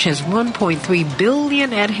Church, which has 1.3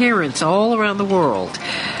 billion adherents all around the world,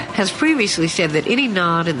 has previously said that any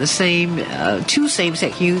nod in the two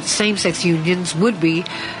same-sex unions would be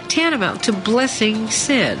tantamount to blessing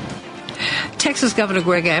sin. Texas Governor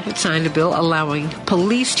Greg Abbott signed a bill allowing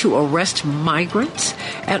police to arrest migrants.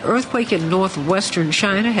 An earthquake in northwestern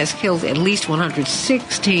China has killed at least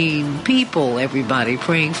 116 people. Everybody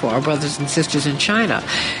praying for our brothers and sisters in China.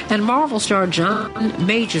 And Marvel star John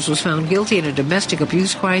Majors was found guilty in a domestic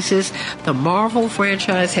abuse crisis. The Marvel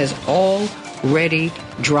franchise has already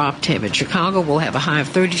dropped him. In Chicago, we'll have a high of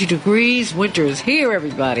 32 degrees. Winter is here,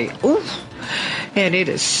 everybody. Oof. And it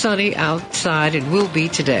is sunny outside and will be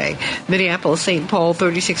today. Minneapolis, St. Paul,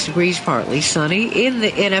 36 degrees, partly sunny. In the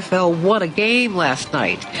NFL, what a game last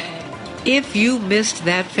night. If you missed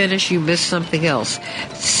that finish, you missed something else.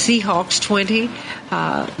 Seahawks 20,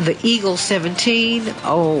 the Eagles 17.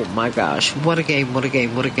 Oh, my gosh. What a game, what a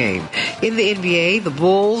game, what a game. In the NBA, the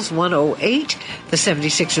Bulls 108, the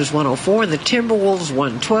 76ers 104, and the Timberwolves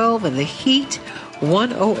 112, and the Heat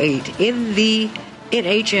 108. In the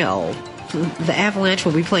NHL, the Avalanche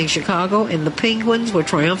will be playing Chicago, and the Penguins were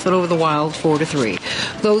triumphant over the Wild 4-3.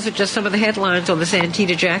 Those are just some of the headlines on the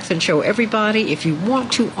Santita Jackson Show. Everybody, if you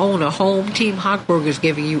want to own a home, Team Hochberg is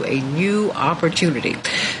giving you a new opportunity.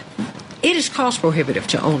 It is cost prohibitive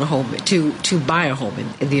to own a home, to buy a home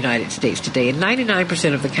in the United States today. In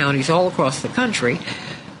 99% of the counties all across the country,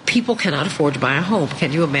 people cannot afford to buy a home.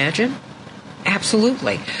 Can you imagine?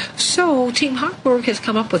 Absolutely. So Team Hochberg has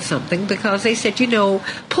come up with something, because they said,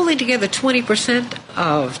 pulling together 20%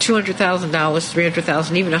 of $200,000,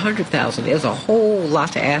 $300,000, even $100,000 is a whole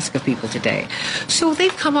lot to ask of people today. So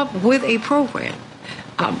they've come up with a program.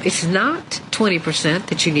 It's not 20%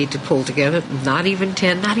 that you need to pull together, not even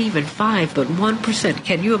 10, not even 5, but 1%.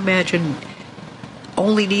 Can you imagine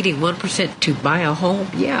only needing 1% to buy a home?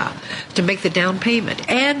 Yeah, to make the down payment,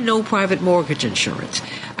 and no private mortgage insurance.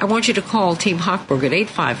 I want you to call Team Hochberg at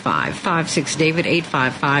 855-56-DAVID,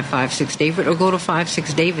 855-56-DAVID, or go to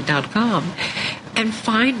 56david.com and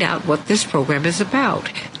find out what this program is about.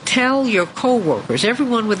 Tell your coworkers,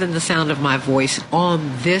 everyone within the sound of my voice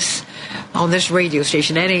on this radio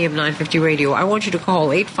station at AM 950 Radio. I want you to call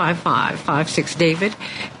 855-56-DAVID,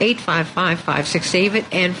 855-56-DAVID,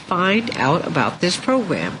 and find out about this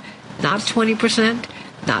program. Not 20%,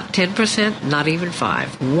 Not 10%, not even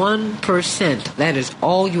 5%. 1%. That is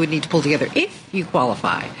all you would need to pull together if you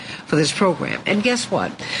qualify for this program. And guess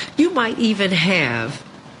what? You might even have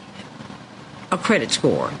a credit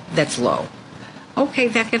score that's low. Okay,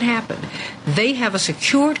 that can happen. They have a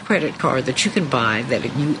secured credit card that you can buy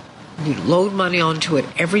that you load money onto it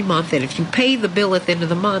every month, and if you pay the bill at the end of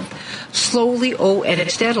the month, slowly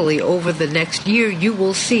and steadily over the next year, you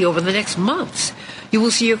will see, over the next months, you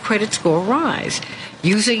will see your credit score rise.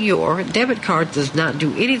 Using your debit card does not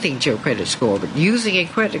do anything to your credit score, but using a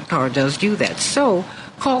credit card does do that. So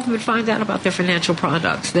call them and find out about their financial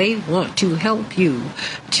products. They want to help you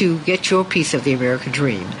to get your piece of the American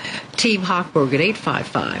dream. Team Hochberg at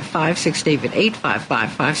 855-56-DAVID,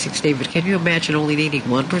 855-56-DAVID. Can you imagine only needing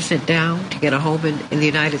 1% down to get a home in the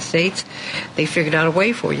United States? They figured out a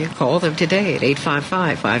way for you. Call them today at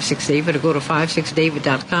 855-56-DAVID or go to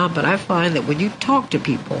 56david.com. But I find that when you talk to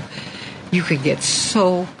people, you can get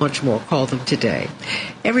so much more. Call them today.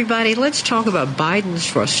 Everybody, let's talk about Biden's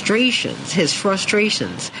frustrations,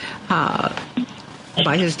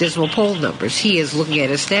 by his dismal poll numbers. He is looking at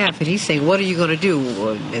his staff and he's saying, what are you going to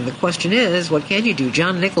do? And the question is, what can you do?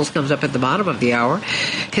 John Nichols comes up at the bottom of the hour.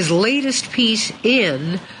 His latest piece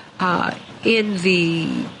in the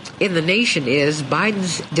Nation is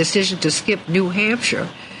Biden's decision to skip New Hampshire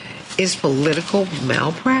is political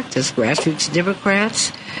malpractice. Grassroots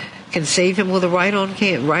Democrats can save him with a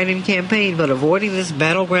write-in campaign, but avoiding this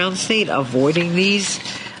battleground state, avoiding these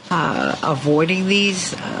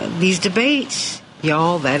debates,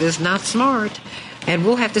 y'all, that is not smart. And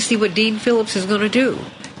we'll have to see what Dean Phillips is going to do.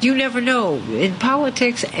 You never know. In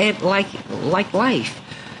politics and like life,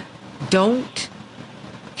 don't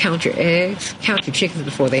count your eggs, count your chickens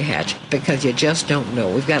before they hatch, because you just don't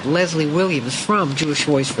know. We've got Lesley Williams from Jewish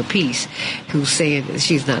Voice for Peace who's saying that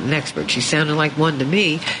she's not an expert. She's sounding like one to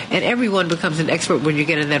me, and everyone becomes an expert when you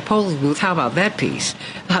get in that polling booth. How about that piece?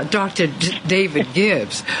 Dr. David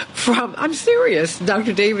Gibbs I'm serious,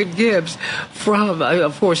 Dr. David Gibbs from,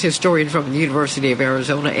 of course, historian from the University of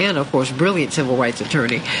Arizona, and, of course, brilliant civil rights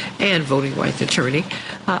attorney and voting rights attorney,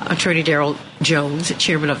 Attorney Daryl Jones,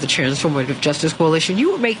 chairman of the Transformative Justice Coalition.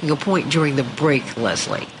 You were making a point during the break,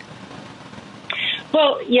 Lesley.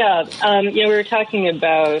 Well, yeah, we were talking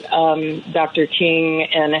about Dr. King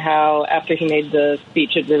and how after he made the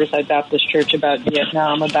speech at Riverside Baptist Church about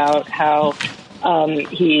Vietnam, about how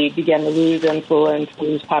he began to lose influence,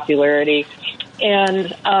 lose popularity.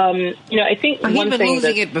 And, I think one thing he'd been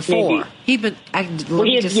losing it before. He'd been losing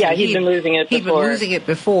it before. He'd been losing it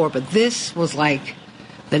before, but this was like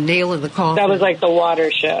the nail in the coffin. That was like the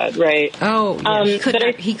watershed, right? Oh, yeah.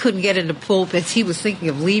 He couldn't get into pulpits. He was thinking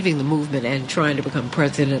of leaving the movement and trying to become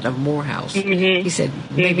president of Morehouse. Mm-hmm. He said,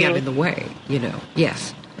 maybe I'm in the way,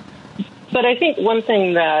 Yes. But I think one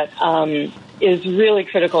thing that is really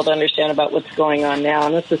critical to understand about what's going on now,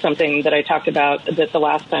 and this is something that I talked about a bit the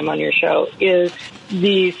last time on your show, is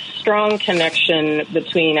the strong connection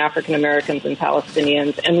between African Americans and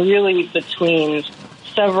Palestinians, and really between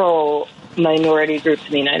several minority groups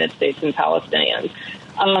in the United States and Palestinians.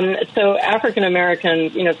 So African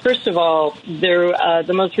Americans, first of all,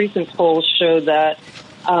 the most recent polls show that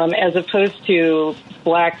as opposed to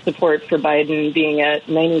black support for Biden being at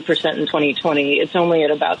 90% in 2020, it's only at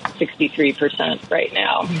about 63% right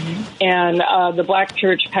now. Mm-hmm. And the Black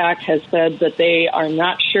Church PAC has said that they are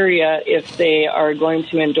not sure yet if they are going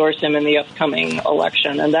to endorse him in the upcoming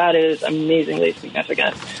election, and that is amazingly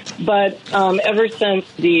significant. But ever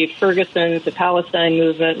since the Ferguson to Palestine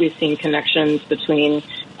movement, we've seen connections between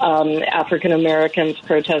African Americans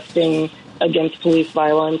protesting against police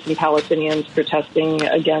violence and Palestinians protesting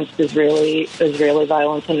against Israeli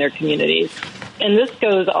violence in their communities. And this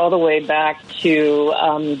goes all the way back to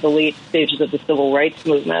the late stages of the civil rights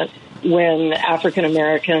movement, when African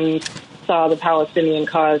Americans saw the Palestinian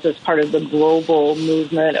cause as part of the global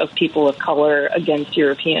movement of people of color against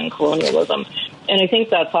European colonialism. And I think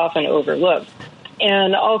that's often overlooked.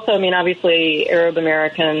 And also, obviously, Arab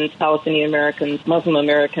Americans, Palestinian Americans, Muslim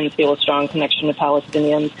Americans feel a strong connection to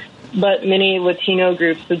Palestinians. But many Latino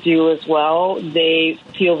groups do as well. They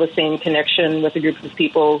feel the same connection with a group of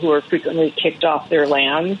people who are frequently kicked off their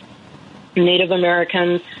lands. Native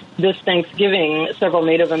Americans, this Thanksgiving, several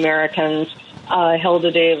Native Americans held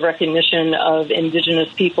a day of recognition of indigenous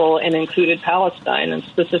people and included Palestine, and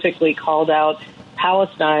specifically called out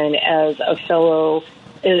Palestine as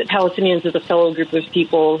Palestinians as a fellow group of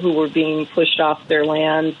people who were being pushed off their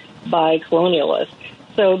land by colonialists.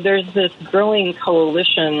 So there's this growing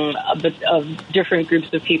coalition of different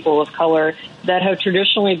groups of people of color that have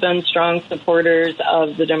traditionally been strong supporters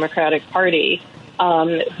of the Democratic Party,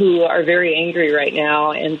 who are very angry right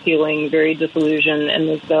now and feeling very disillusioned and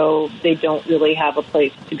as though they don't really have a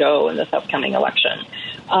place to go in this upcoming election.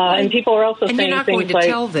 And people are also saying things like...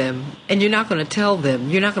 And you're not going to tell them,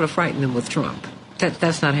 you're not going to frighten them with Trump.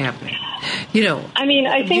 That's not happening.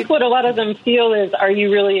 I think what a lot of them feel is, are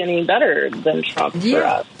you really any better than Trump for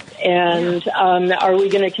us? And are we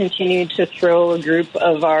going to continue to throw a group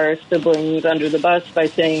of our siblings under the bus by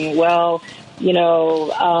saying, well,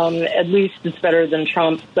 at least it's better than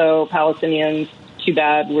Trump, so Palestinians, too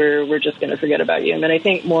bad, we're just going to forget about you. And I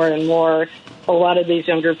think more and more, a lot of these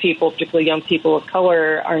younger people, particularly young people of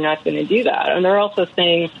color, are not going to do that. And they're also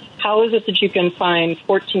saying, how is it that you can find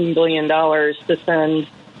 $14 billion to send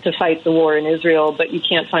to fight the war in Israel, but you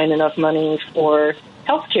can't find enough money for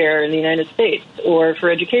health care in the United States or for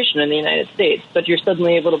education in the United States, but you're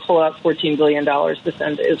suddenly able to pull out $14 billion to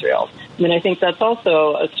send to Israel? I think that's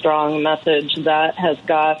also a strong message that has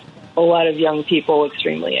got a lot of young people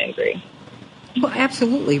extremely angry. Well,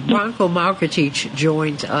 absolutely. Branko Marcetic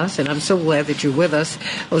joins us, and I'm so glad that you're with us.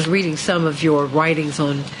 I was reading some of your writings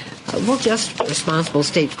on, just responsible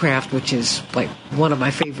statecraft, which is like one of my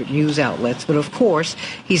favorite news outlets. But, of course,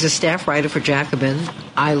 he's a staff writer for Jacobin.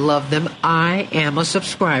 I love them. I am a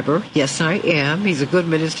subscriber. Yes, I am. He's a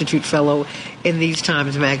Goodman Institute fellow in These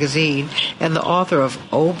Times magazine and the author of,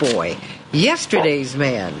 oh, boy, Yesterday's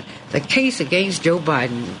Man, the case against Joe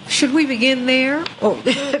Biden. Should we begin there?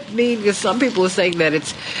 Because some people are saying that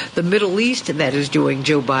it's the Middle East that is doing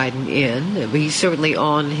Joe Biden in. He's certainly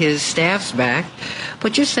on his staff's back.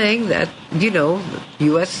 But you're saying that,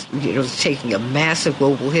 U.S., is taking a massive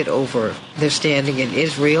global hit over their standing in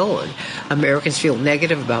Israel, and Americans feel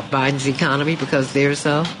negative about Biden's economy because there's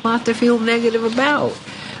a lot to feel negative about.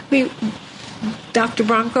 Dr.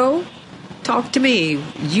 Branko? Talk to me.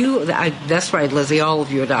 That's right, Lesley, all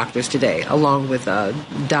of you are doctors today, along with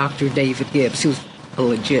Dr. David Gibbs, who's a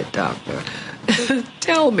legit doctor.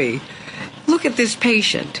 Tell me, look at this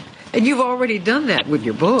patient, and you've already done that with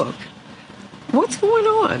your book. What's going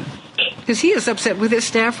on? Because he is upset with his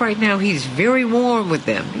staff right now. He's very warm with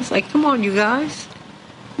them. He's like, come on, you guys,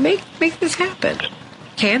 make this happen.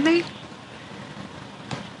 Can they?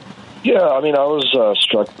 Yeah, I was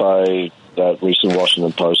struck by that recent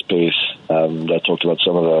Washington Post piece that talked about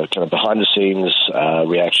some of the kind of behind-the-scenes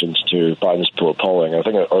reactions to Biden's poor polling. I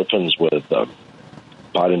think it opens with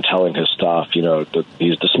Biden telling his staff, that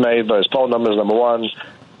he's dismayed by his poll numbers, number one,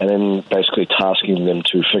 and then basically tasking them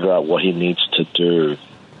to figure out what he needs to do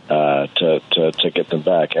to get them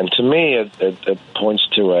back. And to me, it points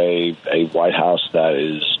to a White House that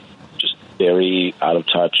is just very out of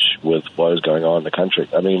touch with what is going on in the country.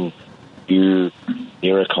 You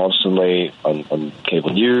hear it constantly on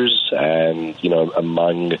cable news and,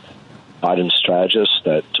 among Biden's strategists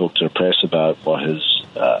that talk to the press about what his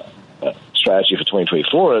strategy for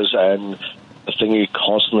 2024 is. And the thing you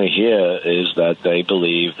constantly hear is that they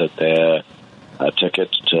believe that their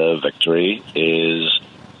ticket to victory is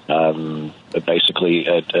basically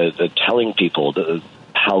telling people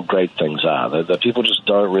how great things are, that people just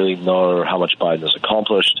don't really know how much Biden has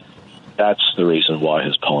accomplished. That's the reason why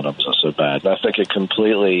his poll numbers are so bad. And I think it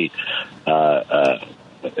completely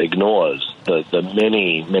ignores the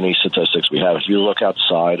many, many statistics we have. If you look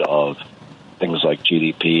outside of things like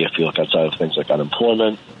GDP, if you look outside of things like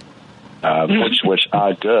unemployment, which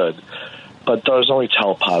are good, but those only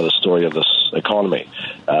tell part of the story of this economy.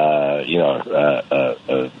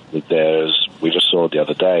 We just saw the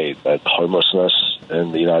other day that homelessness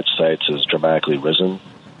in the United States has dramatically risen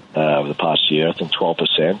over the past year. I think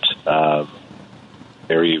 12%.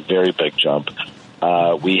 Very, very big jump.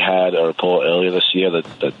 We had a report earlier this year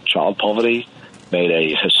that child poverty made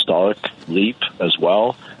a historic leap as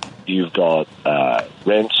well. You've got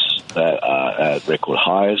rents that are at record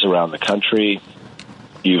highs around the country.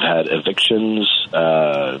 You've had evictions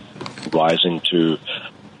rising to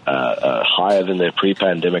higher than their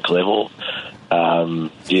pre-pandemic level.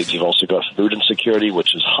 You've also got food insecurity,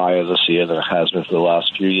 which is higher this year than it has been for the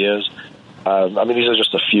last few years. These are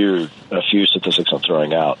just a few statistics I'm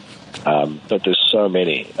throwing out, but there's so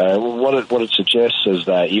many. What it suggests is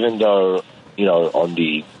that even though, on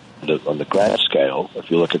the grand scale, if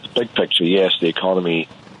you look at the big picture, yes, the economy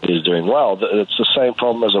is doing well. It's the same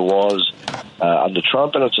problem as it was under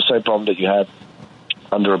Trump, and it's the same problem that you had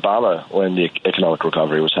under Obama when the economic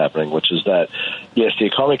recovery was happening, which is that, yes, the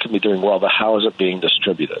economy can be doing well, but how is it being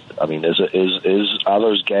distributed? Are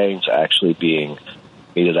those gains actually being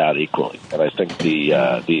meted out equally? And I think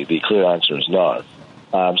the clear answer is no.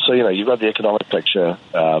 You've got the economic picture.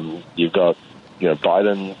 You've got,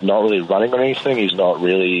 Biden not really running on anything. He's not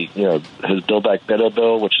really, his Build Back Better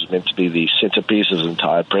bill, which is meant to be the centerpiece of his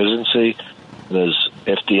entire presidency, and his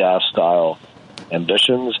FDR-style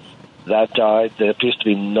ambitions. That died. There appears to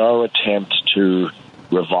be no attempt to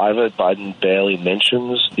revive it. Biden barely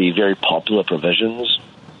mentions the very popular provisions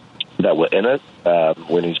that were in it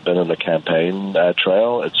when he's been in the campaign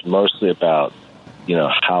trail. It's mostly about,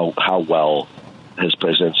 how well his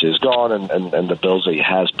presidency has gone and the bills that he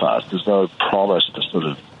has passed. There's no promise to sort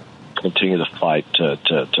of continue the fight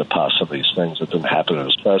to pass some of these things that didn't happen in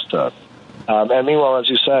his first term. And meanwhile, as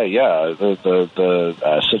you say,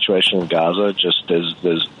 the situation in Gaza just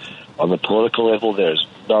there's on the political level, there's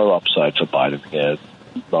no upside for Biden here,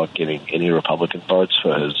 not getting any Republican votes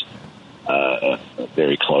for his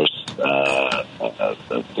very close,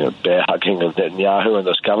 bear hugging of Netanyahu and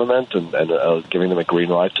this government and giving them a green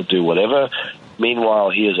light to do whatever. Meanwhile,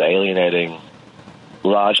 he is alienating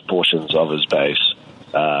large portions of his base,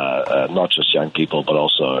 not just young people, but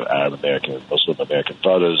also Arab American and Muslim American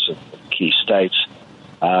voters in key states.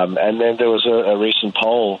 And then there was a recent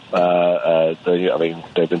poll.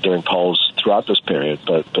 They've been doing polls throughout this period,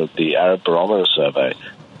 but the Arab Barometer survey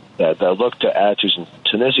that looked at attitudes in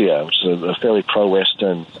Tunisia, which is a fairly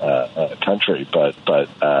pro-Western country, but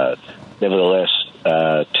nevertheless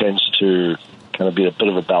tends to kind of be a bit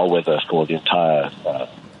of a bellwether for the entire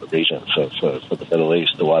region, for the Middle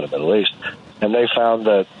East, the wider Middle East. And they found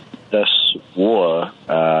that this war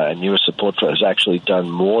and U.S. support for it has actually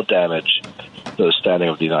done more damage to the standing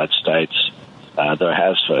of the United States than it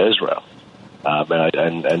has for Israel.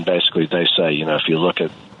 And basically they say, if you look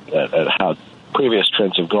at how previous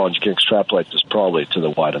trends have gone, you can extrapolate this probably to the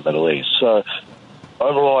wider Middle East. So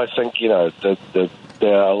overall, I think,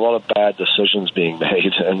 there are a lot of bad decisions being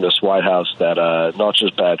made in this White House that are not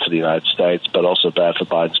just bad for the United States, but also bad for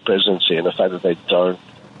Biden's presidency. And the fact that they don't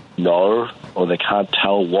know or they can't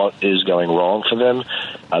tell what is going wrong for them,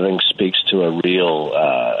 I think speaks to a real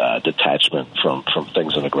detachment from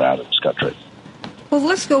things on the ground in this country. Well,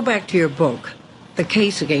 let's go back to your book, The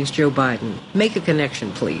Case Against Joe Biden. Make a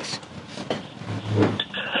connection, please.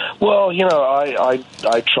 Well, I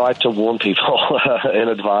tried to warn people in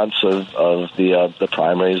advance of the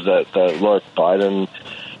primaries that look, Biden,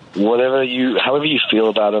 however you feel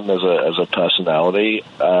about him as a personality,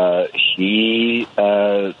 he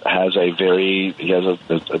has a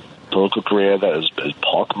political career that is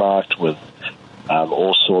pockmarked with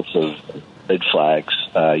all sorts of red flags.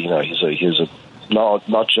 He's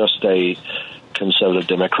not just a conservative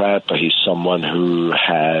Democrat, but he's someone who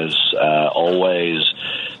has always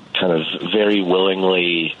kind of very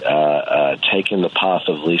willingly taken the path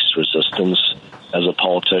of least resistance as a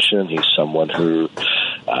politician. He's someone who,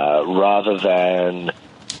 rather than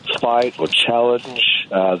fight or challenge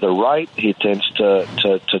the right, he tends to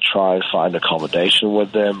try and find accommodation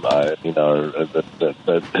with them.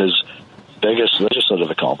 His biggest legislative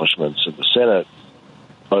accomplishments in the Senate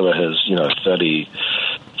over his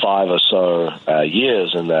 35 or so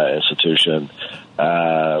years in that institution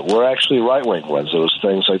were actually right-wing ones. It was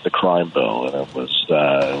things like the crime bill, and it was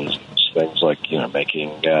things like making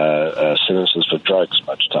sentences for drugs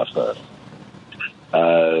much tougher.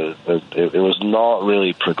 It was not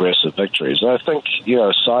really progressive victories. And I think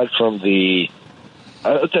aside from there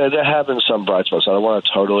have been some bright spots. I don't want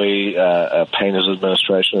to totally paint his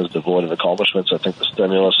administration as devoid of accomplishments. I think the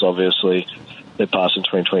stimulus, obviously, that passed in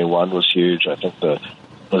 2021 was huge. I think the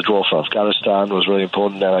withdrawal from Afghanistan was really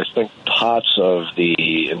important, and I think parts of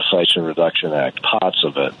the Inflation Reduction Act, parts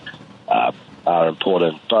of it, are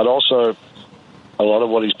important. But also, a lot of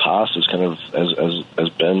what he's passed is kind of has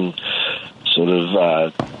been sort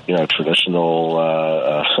of traditional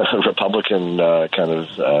Republican kind of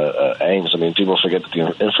aims. I mean, people forget that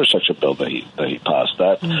the infrastructure bill that he passed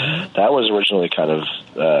that was originally kind of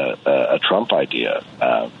a Trump idea,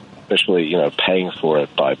 especially paying for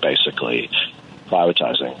it by basically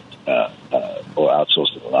privatizing or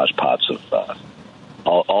outsourcing large parts of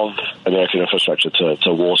American infrastructure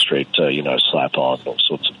to Wall Street to slap on all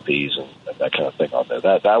sorts of fees and that kind of thing on there.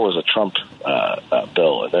 That was a Trump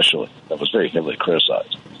bill initially that was very heavily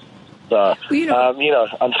criticized.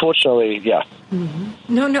 Unfortunately, yeah.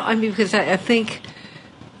 Mm-hmm. No, I mean, because I think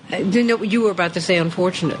didn't know what you were about to say,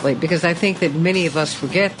 unfortunately, because I think that many of us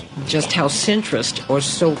forget just how centrist or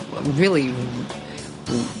so really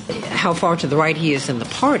how far to the right he is in the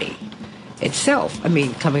party itself. I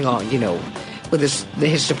mean, coming on, with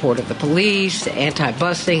his support of the police,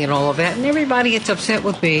 anti-busing, and all of that, and everybody gets upset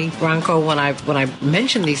with me, Branko, when I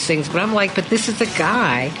mention these things. But I'm like, but this is a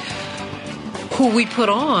guy who we put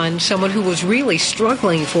on, someone who was really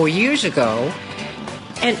struggling 4 years ago,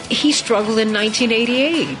 and he struggled in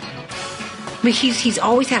 1988. I mean, he's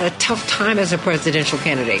always had a tough time as a presidential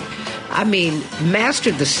candidate. I mean,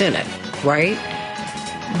 mastered the Senate, right?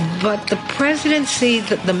 But the presidency,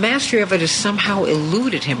 the mastery of it has somehow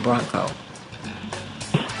eluded him, Branko.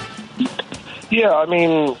 Yeah, I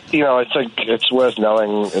mean, I think it's worth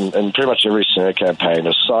knowing in pretty much every Senate campaign,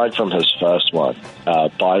 aside from his first one,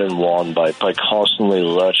 Biden won by constantly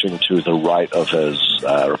lurching to the right of his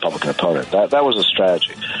Republican opponent. That was a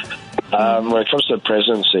strategy. When it comes to the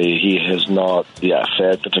presidency, he has not,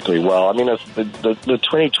 fared particularly well. I mean, the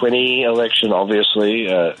 2020 election obviously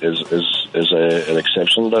is an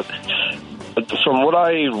exception, but from what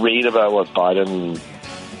I read about what Biden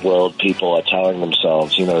world people are telling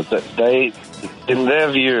themselves, that they, in their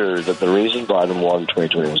view, that the reason Biden won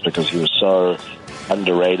 2020 was because he was so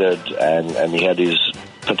underrated and he had these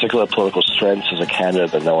particular political strengths as a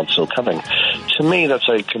candidate that no one saw coming. To me, that's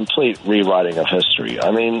a complete rewriting of history.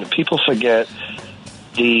 I mean, people forget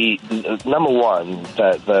number one,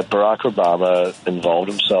 that Barack Obama involved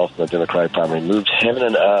himself in the Democratic primary, moved heaven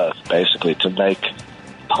and earth, basically, to make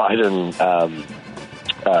Biden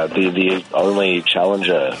the only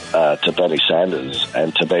challenger to Bernie Sanders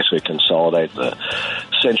and to basically consolidate the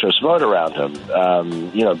centrist vote around him.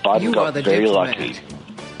 Biden got very lucky.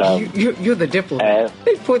 You're the diplomat.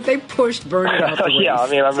 They pushed Bernie out the race. Yeah, I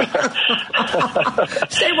mean,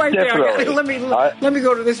 stay right there. Let me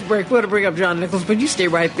go to this break. We're going to bring up John Nichols, but you stay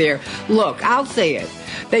right there. Look, I'll say it.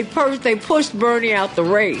 They pushed Bernie out the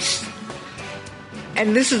race,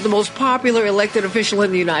 and this is the most popular elected official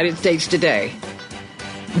in the United States today.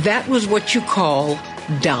 That was what you call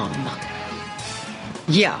dumb.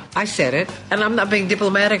 Yeah, I said it, and I'm not being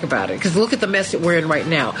diplomatic about it, because look at the mess that we're in right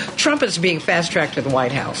now. Trump is being fast-tracked to the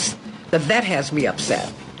White House. That has me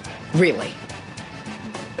upset. Really.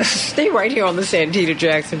 Stay right here on the Santita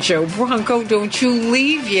Jackson Show. Branko, don't you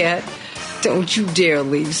leave yet. Don't you dare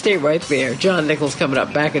leave. Stay right there. John Nichols coming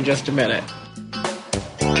up. Back in just a minute.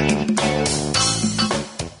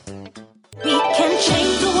 We can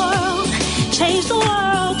change the world. Change the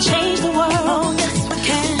world. Change the world. Yes, we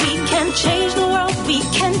can. We can change the world. We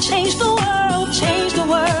can change the world, change the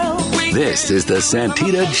world. This is the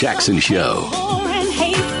Santita Jackson Show. War and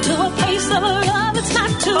hate to a place of love, it's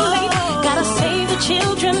not too late. Gotta save the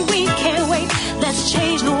children, we can't wait. Let's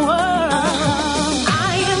change the world.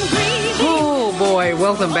 I am breathing. Oh, boy.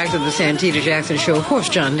 Welcome back to the Santita Jackson Show. Of course,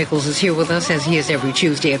 John Nichols is here with us, as he is every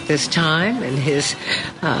Tuesday at this time. And his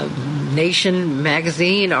Nation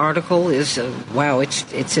magazine article is,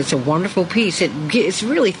 it's a wonderful piece. It's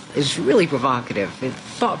really provocative. It's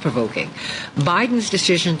thought-provoking. Biden's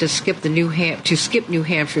decision to skip New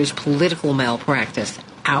Hampshire's political malpractice.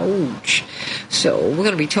 Ouch. So we're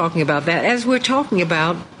going to be talking about that as we're talking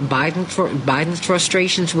about Biden's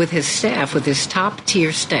frustrations with his staff, with his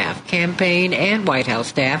top-tier staff, campaign and White House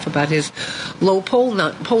staff, about his low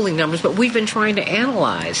polling numbers. But we've been trying to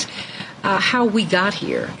analyze how we got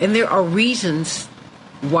here. And there are reasons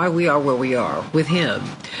why we are where we are with him.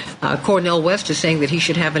 Cornel West is saying that he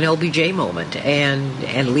should have an LBJ moment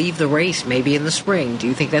and leave the race maybe in the spring. Do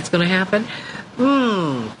you think that's going to happen?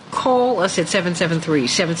 Call us at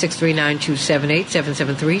 773-763-9278,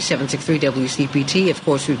 773-763-WCPT. Of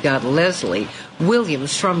course, we've got Lesley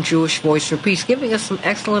Williams from Jewish Voice for Peace giving us some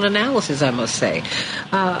excellent analysis, I must say.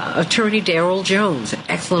 Attorney Daryl Jones,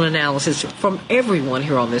 excellent analysis from everyone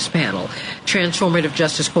here on this panel. Transformative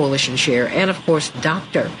Justice Coalition Chair, and of course,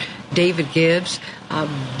 Dr. David Gibbs,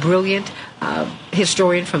 brilliant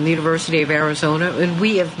historian from the University of Arizona. And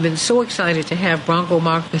we have been so excited to have Branko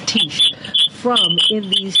Marcetic from In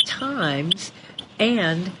These Times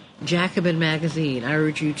and Jacobin Magazine. I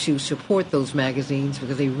urge you to support those magazines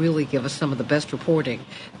because they really give us some of the best reporting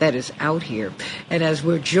that is out here. And as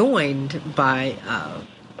we're joined by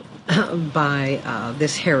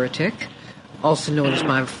this heretic, also known as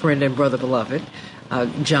my friend and brother beloved,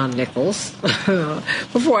 John Nichols.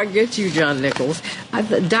 Before I get to you, John Nichols,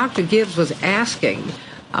 Dr. Gibbs was asking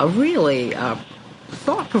a really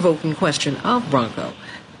thought-provoking question of Branko.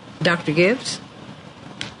 Dr. Gibbs?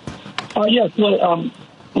 Yes. Well,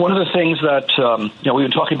 one of the things that we've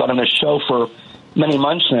been talking about on this show for many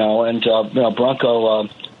months now, and Branko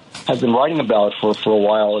has been writing about for a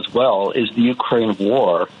while as well, is the Ukraine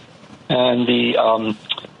war, and the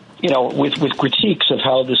with critiques of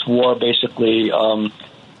how this war basically has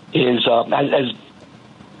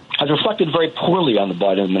reflected very poorly on the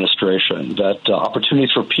Biden administration. That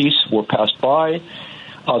opportunities for peace were passed by.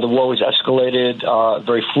 The war was escalated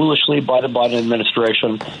very foolishly by the Biden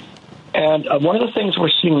administration. And one of the things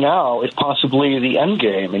we're seeing now is possibly the end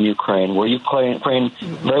game in Ukraine, where Ukraine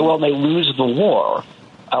very well may lose the war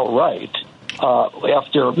outright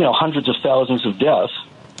after hundreds of thousands of deaths.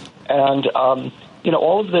 And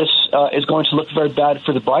all of this is going to look very bad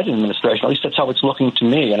for the Biden administration. At least that's how it's looking to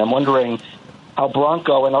me. And I'm wondering how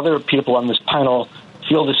Branko and other people on this panel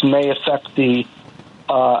feel this may affect the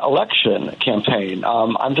election campaign.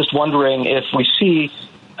 I'm just wondering if we see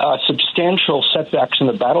substantial setbacks in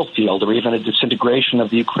the battlefield or even a disintegration of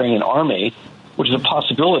the Ukrainian army, which is a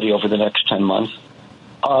possibility over the next 10 months.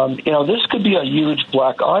 This could be a huge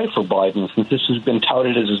black eye for Biden, since this has been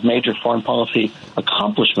touted as his major foreign policy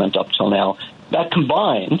accomplishment up till now. That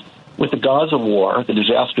combined with the Gaza war, the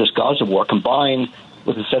disastrous Gaza war, combined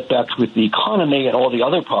with the setbacks with the economy and all the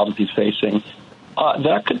other problems he's facing,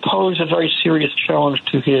 that could pose a very serious challenge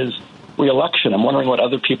to his reelection. I'm wondering what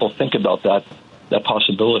other people think about that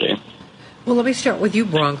possibility. Well, let me start with you,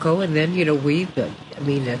 Branko, and then,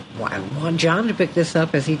 I want John to pick this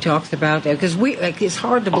up as he talks about, because it's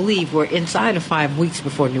hard to believe we're inside of 5 weeks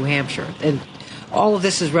before New Hampshire, and all of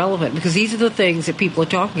this is relevant because these are the things that people are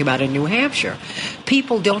talking about in New Hampshire.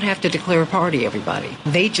 People don't have to declare a party, everybody.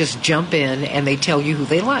 They just jump in and they tell you who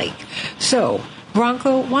they like. So,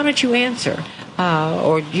 Branko, why don't you answer?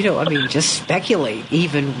 Just speculate,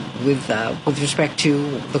 even with respect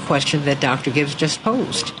to the question that Dr. Gibbs just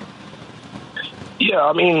posed.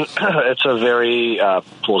 Yeah, it's a very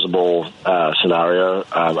plausible scenario.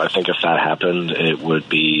 I think if that happened, it would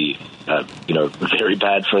be, very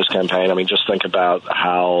bad for his campaign. Just think about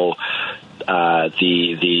how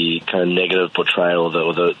the kind of negative portrayal,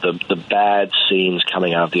 the bad scenes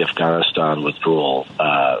coming out of the Afghanistan withdrawal,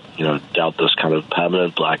 dealt this kind of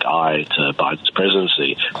permanent black eye to Biden's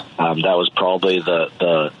presidency. That was probably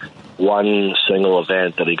the one single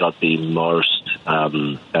event that he got the most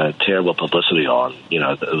terrible publicity on. It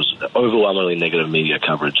was overwhelmingly negative media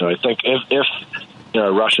coverage. And I think if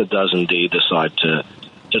Russia does indeed decide to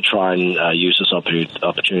try and use this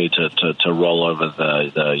opportunity to roll over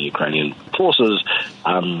the Ukrainian forces,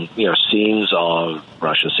 scenes of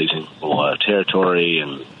Russia seizing more territory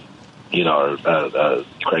and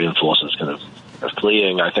Ukrainian forces kind of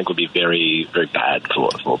fleeing, I think would be very, very bad for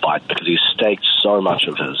Biden, because he's staked so much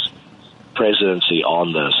of his presidency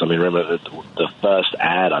on this. Remember the first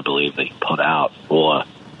ad, I believe, that he put out for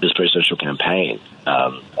his presidential campaign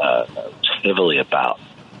heavily about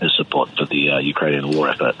his support for the Ukrainian war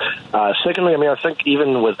effort. Secondly, I think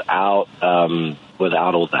even without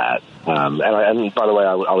all that, and by the way,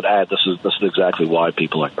 I would add, this is exactly why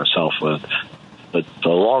people like myself were for a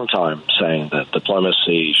long time saying that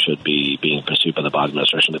diplomacy should be being pursued by the Biden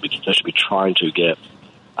administration. They should be trying to get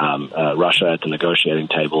Russia at the negotiating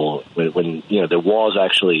table when there was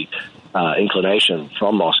actually inclination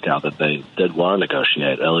from Moscow that they did want to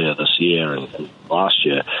negotiate earlier this year and last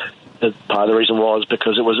year. Part of the reason was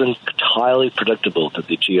because it was entirely predictable that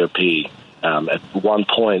the GOP at one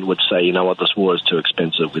point would say, you know what, this war is too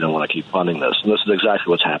expensive, we don't want to keep funding this. And this is exactly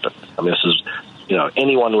what's happened. This is,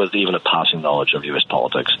 anyone with even a passing knowledge of U.S.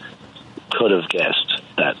 politics could have guessed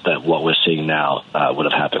that what we're seeing now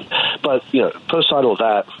would have happened. But, put aside all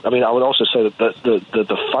that, I would also say that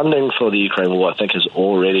the funding for the Ukraine war, I think, has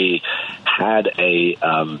already had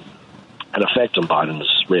an effect on Biden's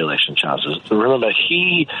re-election chances. Remember,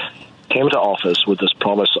 he came to office with this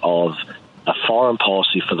promise of a foreign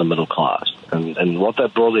policy for the middle class. And what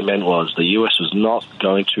that broadly meant was the U.S. was not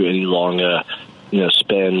going to any longer,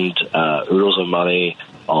 spend oodles of money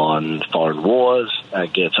on foreign wars,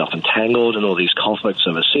 get itself entangled in all these conflicts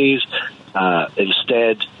overseas.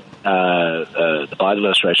 Instead, the Biden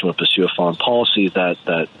administration would pursue a foreign policy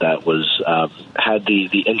that was had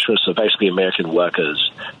the interests of basically American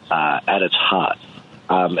workers at its heart.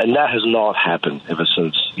 And that has not happened ever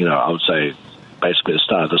since, I would say, basically the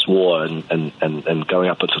start of this war and going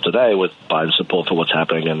up until today with Biden's support for what's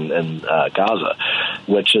happening in Gaza,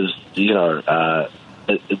 which is,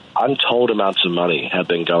 untold amounts of money have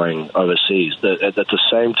been going overseas. At the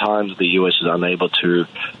same time that the U.S. is unable to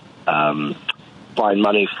find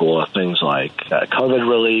money for things like COVID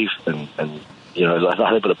relief and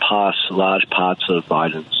not able to pass large parts of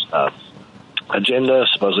Biden's agenda,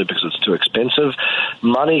 supposedly because it's too expensive.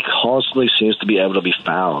 Money constantly seems to be able to be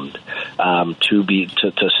found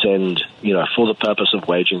to send, for the purpose of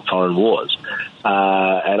waging foreign wars.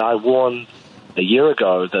 And I warned a year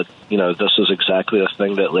ago that, this was exactly the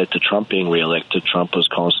thing that led to Trump being reelected. Trump was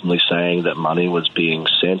constantly saying that money was being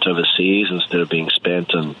sent overseas instead of being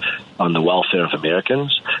spent on the welfare of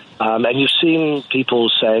Americans. And you've seen people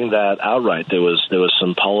saying that outright. There was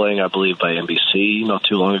some polling, I believe, by NBC not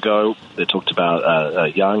too long ago. They talked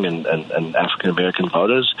about young and African-American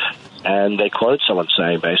voters. And they quoted someone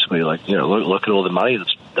saying basically, like, look at all the money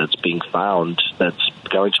that's being found that's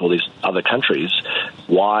going to all these other countries.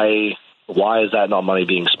 Why is that not money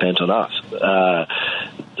being spent on us?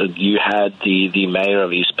 you had the mayor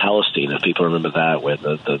of East Palestine, if people remember that, where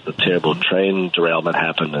the terrible train derailment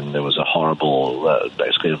happened and there was a horrible,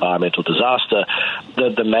 basically environmental disaster.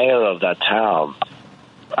 The mayor of that town,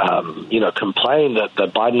 complained that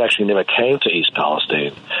Biden actually never came to East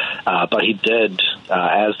Palestine, but he did,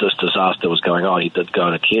 as this disaster was going on, he did go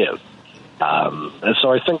to Kiev. And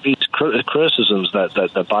so I think these criticisms that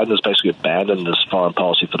Biden has basically abandoned this foreign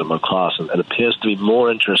policy for the middle class and appears to be more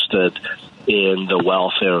interested in the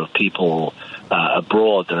welfare of people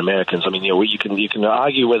abroad than Americans. I mean, you can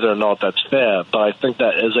argue whether or not that's fair, but I think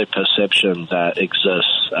that is a perception that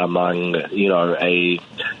exists among a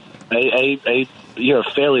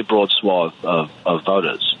fairly broad swath of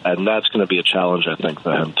voters, and that's going to be a challenge, I think,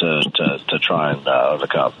 for him to try and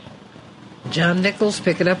overcome. John Nichols,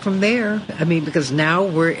 pick it up from there. I mean, because now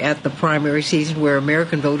we're at the primary season where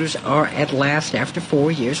American voters are at last, after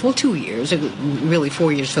 4 years, well, 2 years, really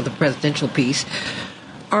 4 years for the presidential piece,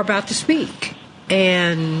 are about to speak.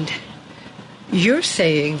 And you're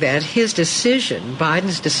saying that his decision,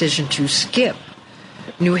 Biden's decision to skip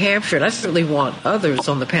New Hampshire, and I certainly want others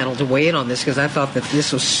on the panel to weigh in on this because I thought that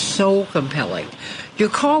this was so compelling. You're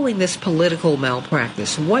calling this political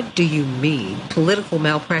malpractice. What do you mean, political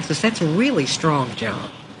malpractice? That's really strong, John.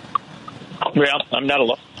 Well, I'm not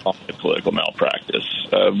alone on the political malpractice.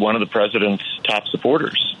 One of the president's top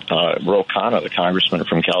supporters, Ro Khanna, the congressman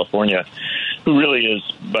from California, who really is,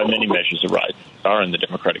 by many measures, a rising star in the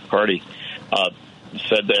Democratic Party,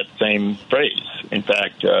 said that same phrase. In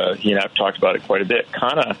fact, he and I have talked about it quite a bit.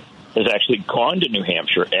 Khanna has actually gone to New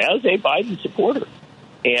Hampshire as a Biden supporter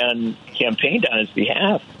and campaigned on his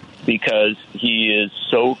behalf because he is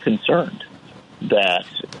so concerned that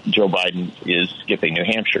Joe Biden is skipping New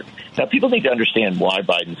Hampshire. Now, people need to understand why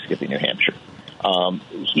Biden's skipping New Hampshire.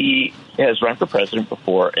 He has run for president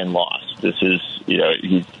before and lost. This is,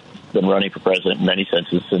 he's been running for president in many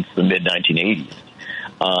senses since the mid-1980s.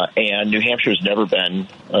 And New Hampshire has never been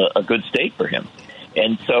a good state for him.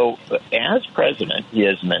 And so as president, he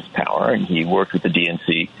has immense power, and he worked with the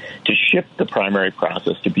DNC to shift the primary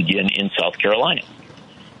process to begin in South Carolina.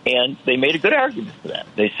 And they made a good argument for that.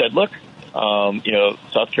 They said, look,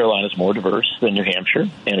 South Carolina is more diverse than New Hampshire,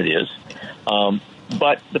 and it is.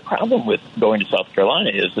 But the problem with going to South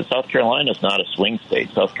Carolina is that South Carolina is not a swing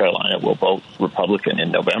state. South Carolina will vote Republican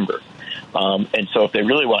in November. And so if they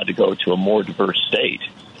really wanted to go to a more diverse state,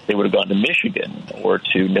 they would have gone to Michigan or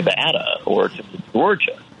to Nevada or to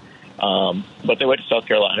Georgia. But they went to South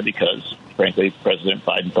Carolina because, frankly, President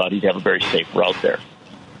Biden thought he'd have a very safe route there.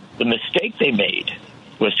 The mistake they made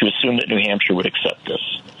was to assume that New Hampshire would accept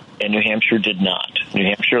this, and New Hampshire did not. New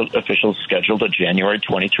Hampshire officials scheduled a January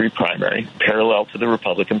 23 primary, parallel to the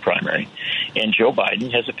Republican primary, and Joe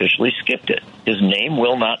Biden has officially skipped it. His name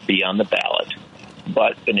will not be on the ballot,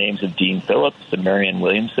 but the names of Dean Phillips and Marianne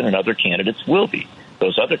Williamson and other candidates will be.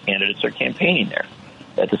 Those other candidates are campaigning there.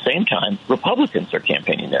 At the same time, Republicans are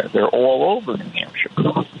campaigning there. They're all over New Hampshire,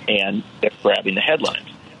 and they're grabbing the headlines.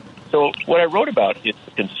 So what I wrote about is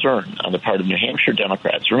the concern on the part of New Hampshire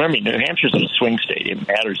Democrats. Remember, New Hampshire's in a swing state. It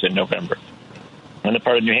matters in November. On the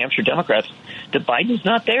part of New Hampshire Democrats, that Biden's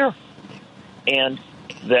not there, and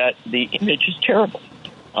that the image is terrible.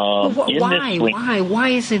 Why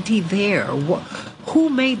isn't he there? Who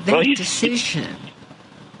made that decision?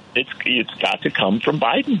 It's got to come from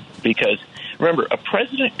Biden because, remember, a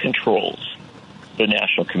president controls the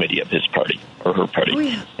national committee of his party or her party. Oh,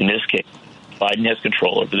 yeah. In this case, Biden has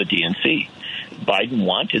control over the DNC. Biden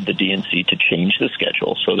wanted the DNC to change the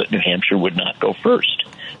schedule so that New Hampshire would not go first.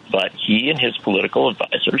 But he and his political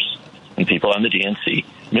advisors and people on the DNC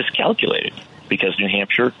miscalculated because New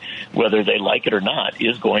Hampshire, whether they like it or not,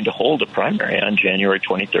 is going to hold a primary on January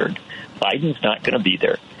 23rd. Biden's not going to be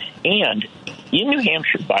there. And in New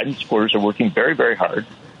Hampshire, Biden supporters are working very, very hard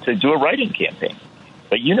to do a write-in campaign.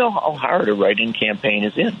 But you know how hard a write-in campaign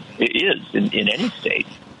is in any state.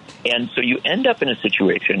 And so you end up in a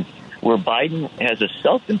situation where Biden has a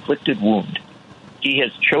self-inflicted wound. He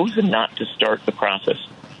has chosen not to start the process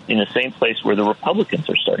in the same place where the Republicans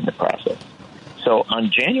are starting the process. So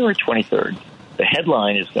on January 23rd, the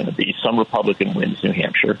headline is going to be some Republican wins New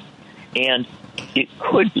Hampshire. And it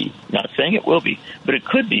could be, not saying it will be, but it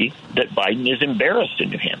could be that Biden is embarrassed in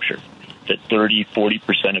New Hampshire, that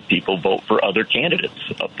 30-40% of people vote for other candidates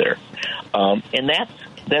up there. And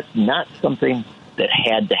that's not something that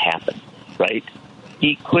had to happen, right?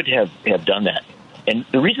 He could have done that. And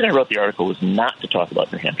the reason I wrote the article was not to talk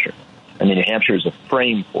about New Hampshire. I mean, New Hampshire is a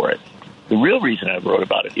frame for it. The real reason I wrote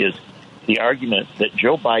about it is the argument that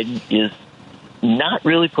Joe Biden is not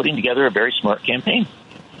really putting together a very smart campaign.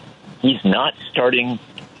 He's not starting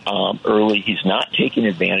early. He's not taking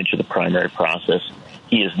advantage of the primary process.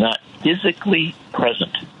 He is not physically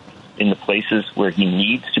present in the places where he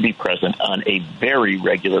needs to be present on a very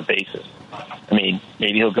regular basis. I mean,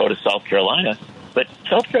 maybe he'll go to South Carolina, but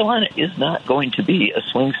South Carolina is not going to be a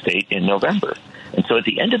swing state in November. And so at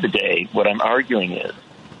the end of the day, what I'm arguing is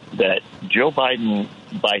that Joe Biden,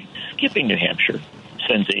 by skipping New Hampshire,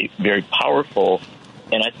 sends a very powerful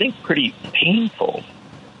and I think pretty painful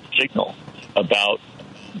signal about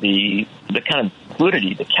the kind of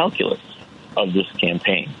fluidity, the calculus of this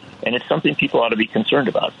campaign. And it's something people ought to be concerned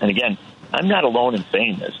about. And again, I'm not alone in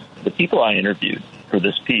saying this. The people I interviewed for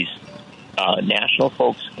this piece, national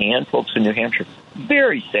folks and folks in New Hampshire,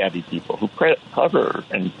 very savvy people who cover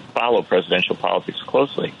and follow presidential politics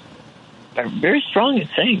closely, are very strong in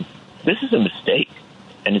saying this is a mistake,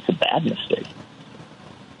 and it's a bad mistake.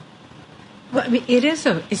 Well, I mean,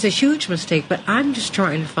 it's a huge mistake, but I'm just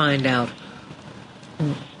trying to find out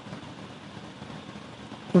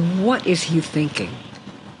what is he thinking?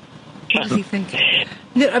 What is he thinking?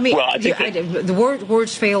 I mean, well, the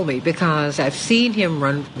words fail me because I've seen him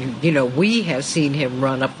run. You know, we have seen him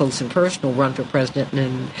run up close and personal, run for president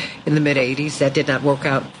in the mid '80s. That did not work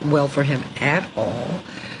out well for him at all.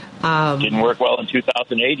 Didn't work well in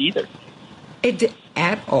 2008 either. It did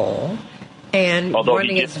at all. And although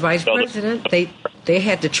running as vice president, they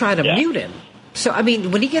had to try to mute him. So I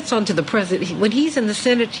mean, when he gets onto the president, when he's in the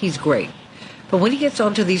Senate, he's great. But when he gets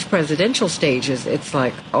onto these presidential stages, it's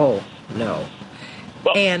like, oh no.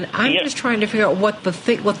 Well, and I'm just trying to figure out what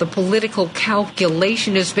the political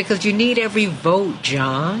calculation is, because you need every vote,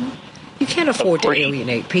 John. You can't afford to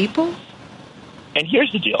alienate people. And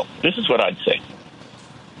here's the deal. This is what I'd say.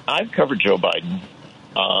 I've covered Joe Biden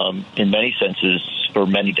in many senses for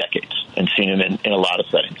many decades and seen him in a lot of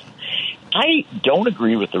settings. I don't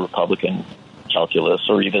agree with the Republican calculus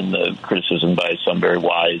or even the criticism by some very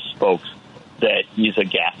wise folks that he's a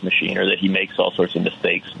gas machine or that he makes all sorts of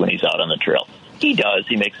mistakes when he's out on the trail. He does.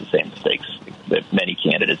 He makes the same mistakes that many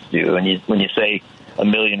candidates do. And when you say a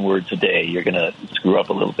million words a day, you're going to screw up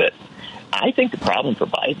a little bit. I think the problem for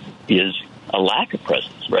Biden is a lack of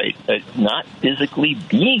presence, right? Not physically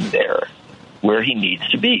being there where he needs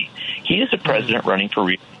to be. He is a president running for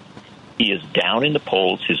re-election. He is down in the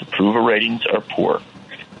polls. His approval ratings are poor.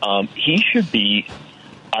 He should be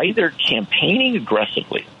either campaigning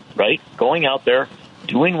aggressively, right? Going out there,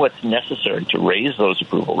 doing what's necessary to raise those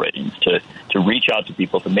approval ratings, to reach out to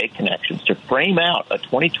people, to make connections, to frame out a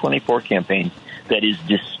 2024 campaign that is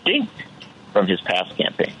distinct from his past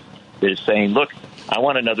campaign. That is saying, look, I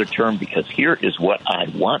want another term because here is what I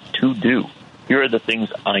want to do. Here are the things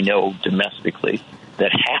I know domestically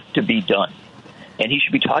that have to be done. And he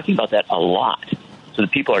should be talking about that a lot so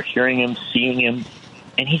that people are hearing him, seeing him.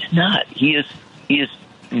 And he's not. He is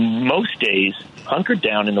most days hunkered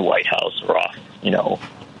down in the White House or off,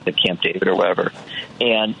 at Camp David or whatever.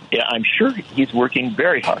 And I'm sure he's working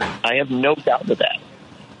very hard. I have no doubt of that.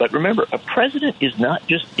 But remember, a president is not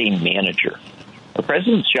just a manager. A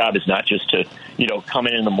president's job is not just to, come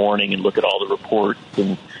in the morning and look at all the reports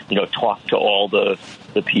and, talk to all the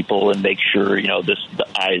people and make sure, the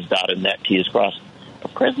I is dotted and that T is crossed. A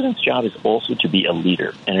president's job is also to be a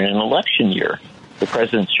leader. And in an election year, the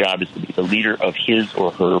president's job is to be the leader of his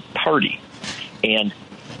or her party. And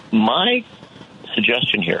my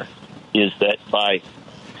suggestion here is that by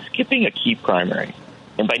skipping a key primary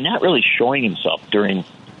and by not really showing himself during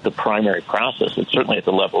the primary process, and certainly at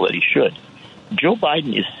the level that he should, Joe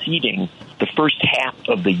Biden is ceding the first half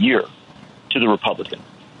of the year to the Republicans.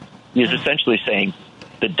 He is essentially saying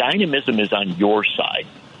the dynamism is on your side.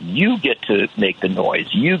 You get to make the noise.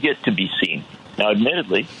 You get to be seen. Now,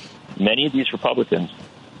 admittedly, many of these Republicans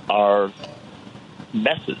are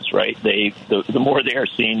messes, right? The more they are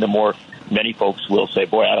seen, the more many folks will say,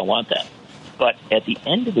 boy, I don't want that. But at the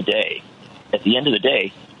end of the day,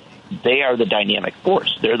 they are the dynamic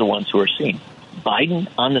force. They're the ones who are seen. Biden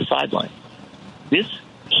on the sideline. This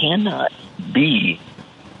cannot be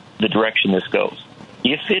the direction this goes.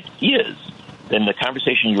 If it is, then the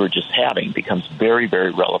conversation you were just having becomes very,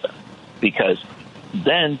 very relevant. Because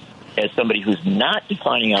then, as somebody who's not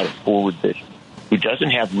defining out a forward vision, who doesn't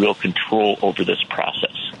have real control over this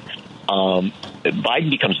process, Biden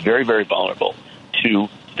becomes very, very vulnerable to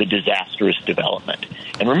the disastrous development.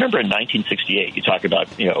 And remember in 1968, you talk about,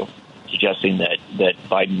 suggesting that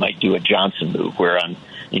Biden might do a Johnson move, where on,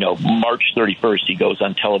 March 31st, he goes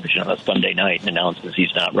on television on a Sunday night and announces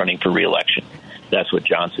he's not running for re-election. That's what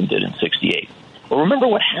Johnson did in 68. Well, remember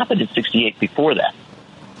what happened in 68 before that.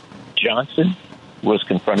 Johnson was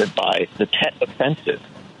confronted by the Tet Offensive,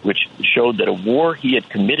 which showed that a war he had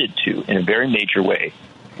committed to in a very major way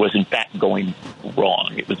was in fact going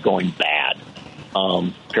wrong. It was going bad.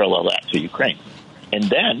 Parallel that to Ukraine. And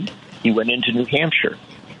then he went into New Hampshire.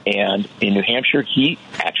 And in New Hampshire, he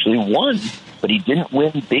actually won, but he didn't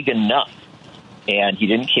win big enough. And he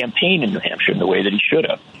didn't campaign in New Hampshire in the way that he should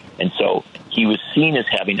have. And so he was seen as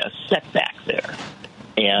having a setback there.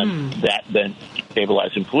 And that then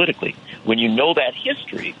stabilized him politically. When you know that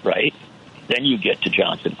history, right, then you get to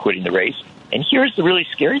Johnson quitting the race. And here's the really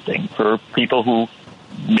scary thing for people who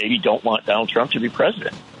maybe don't want Donald Trump to be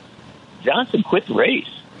president. Johnson quit the race,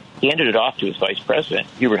 handed it off to his vice president,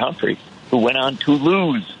 Hubert Humphrey, who went on to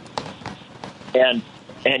lose. And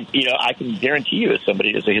you know, I can guarantee you, as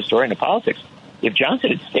somebody, as a historian of politics, if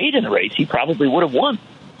Johnson had stayed in the race, he probably would have won,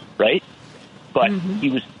 right? But he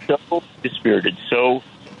was so dispirited, so,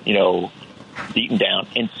 you know, beaten down,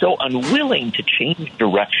 and so unwilling to change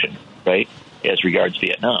direction, right, as regards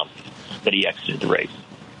Vietnam, that he exited the race.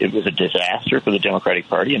 It was a disaster for the Democratic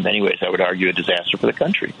Party. In many ways, I would argue a disaster for the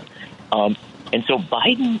country. And so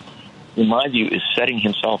Biden, in my view, is setting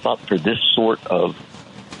himself up for this sort of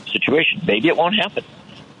situation. Maybe it won't happen.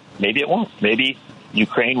 Maybe it won't. Maybe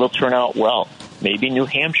Ukraine will turn out well. Maybe New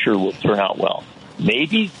Hampshire will turn out well.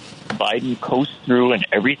 Maybe Biden coasts through and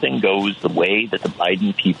everything goes the way that the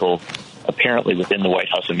Biden people apparently within the White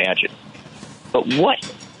House imagine. But what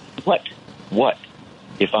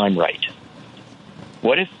if I'm right?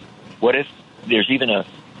 What if there's even a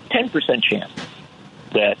 10% chance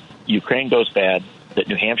that Ukraine goes bad, that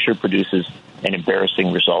New Hampshire produces an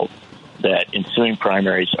embarrassing result, that ensuing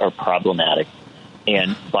primaries are problematic,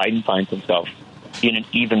 and Biden finds himself in an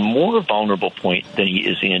even more vulnerable point than he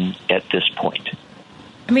is in at this point?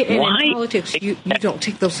 I mean, and in politics, you don't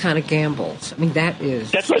take those kind of gambles. I mean,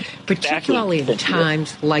 that's what, particularly in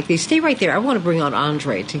times like these. Stay right there. I want to bring on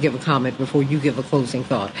Andre to give a comment before you give a closing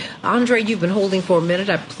thought. Andre, you've been holding for a minute.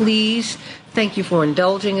 Please, thank you for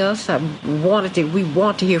indulging us. We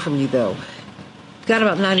want to hear from you, though. Got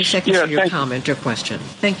about 90 seconds for your comment or question.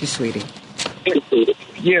 Thank you, sweetie.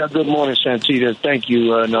 Yeah, good morning, Santita. Thank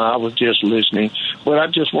you. No, I was just listening. But I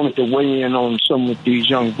just wanted to weigh in on some of these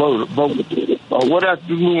young voters. What I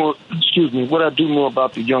do know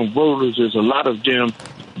about the young voters is a lot of them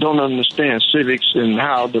don't understand civics and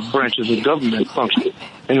how the branches of government function.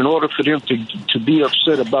 And in order for them to be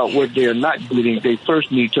upset about what they are not getting, they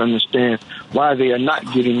first need to understand why they are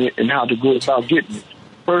not getting it and how to go about getting it.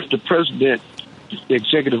 First, the president, the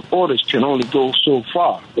executive orders can only go so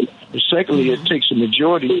far. And secondly, it takes a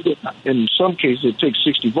majority. In some cases, it takes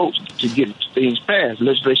 60 votes to get things passed,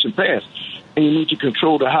 legislation passed. And you need to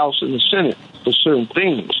control the House and the Senate for certain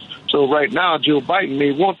things. So right now, Joe Biden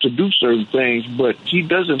may want to do certain things, but he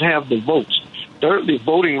doesn't have the votes. Thirdly,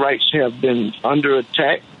 voting rights have been under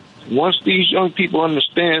attack. Once these young people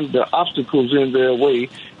understand the obstacles in their way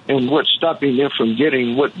and what's stopping them from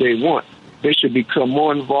getting what they want, they should become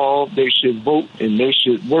more involved. They should vote, and they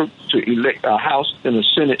should work to elect a House and a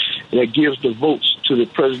Senate that gives the votes to the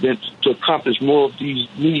president to accomplish more of these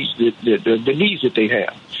needs, the needs that they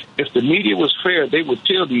have. If the media was fair, they would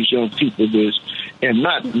tell these young people this and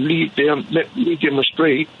not lead them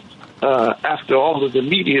astray after all of the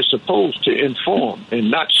media is supposed to inform and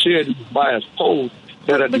not share these biased polls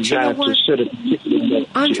that are designed to set a particular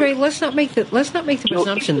Andre, let's not make the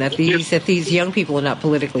presumption that these young people are not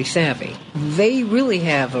politically savvy. They really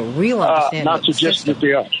have a real understanding. Not suggest that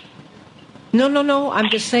they are. No. I'm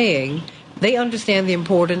just saying they understand the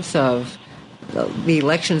importance of the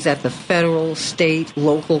elections at the federal, state,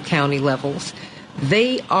 local, county levels.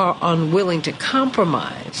 They are unwilling to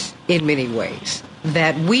compromise in many ways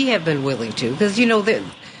that we have been willing to, because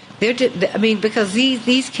because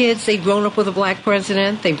these kids, they've grown up with a black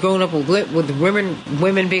president. They've grown up with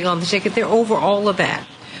women being on the ticket. They're over all of that.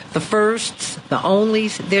 The firsts, the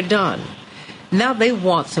onlys, they're done. Now they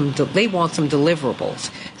want some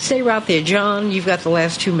deliverables. Stay right there, John. You've got the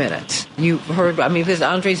last 2 minutes. You've heard. Because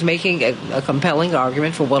Andre's making a compelling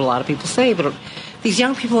argument for what a lot of people say, but these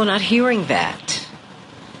young people are not hearing that.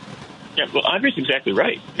 Yeah, well, Andre's exactly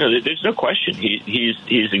right. There's no question. He's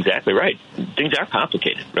exactly right. Things are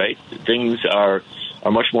complicated, right? Things are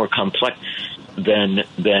much more complex than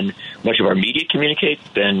much of our media communicates,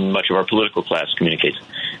 than much of our political class communicates.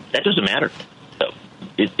 That doesn't matter. So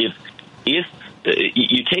if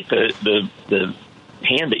you take the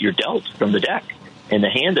hand that you're dealt from the deck, and the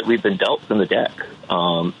hand that we've been dealt from the deck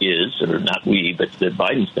is, or not we, but that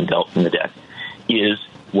Biden's been dealt from the deck, is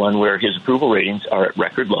one where his approval ratings are at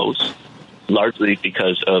record lows, largely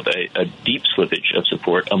because of a deep slippage of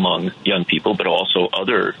support among young people, but also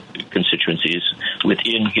other constituencies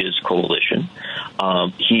within his coalition.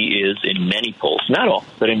 He is in many polls, not all,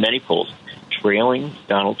 but in many polls, trailing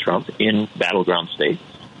Donald Trump in battleground states.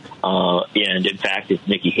 And in fact, if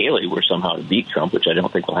Nikki Haley were somehow to beat Trump, which I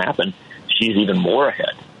don't think will happen, he's even more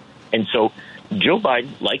ahead. And so Joe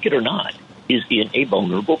Biden, like it or not, is in a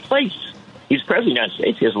vulnerable place. He's president of the United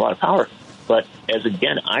States. He has a lot of power. But as,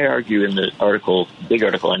 again, I argue in the article, big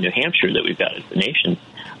article on New Hampshire that we've got as the nation,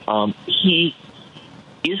 he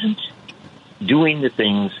isn't doing the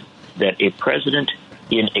things that a president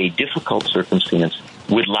in a difficult circumstance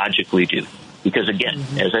would logically do. Because, again,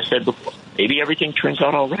 as I said before, maybe everything turns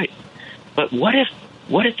out all right. But what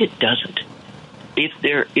if it doesn't? If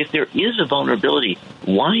there is a vulnerability,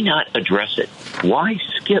 why not address it? Why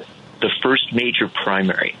skip the first major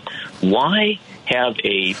primary? Why have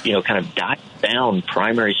a kind of down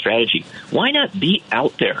primary strategy? Why not be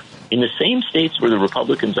out there in the same states where the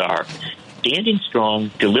Republicans are, standing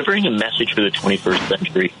strong, delivering a message for the 21st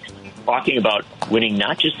century, talking about winning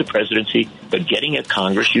not just the presidency, but getting a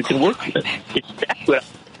Congress you can work with? It's that's what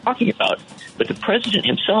I'm talking about. But the president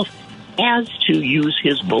himself has to use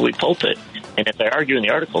his bully pulpit. And as I argue in the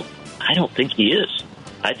article, I don't think he is.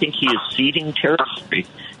 I think he is ceding territory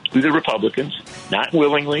to the Republicans, not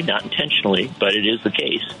willingly, not intentionally, but it is the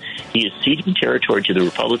case. He is ceding territory to the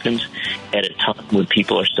Republicans at a time when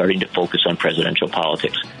people are starting to focus on presidential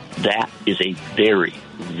politics. That is a very,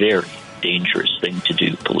 very dangerous thing to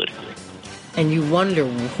do politically. And you wonder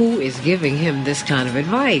who is giving him this kind of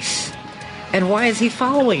advice, and why is he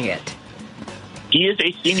following it? He is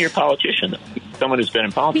a senior politician, someone who's been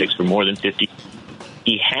in politics for more than 50 years.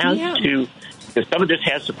 He has to, because some of this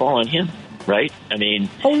has to fall on him, right? I mean,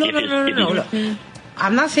 no.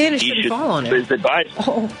 I'm not saying it shouldn't fall on him. His advice.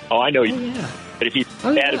 I know. Yeah. But if he's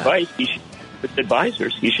bad advice, he should with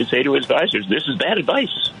advisors. He should say to his advisors, "This is bad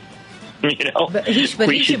advice." But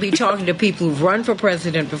he should be talking to people who've run for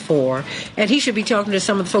president before, and he should be talking to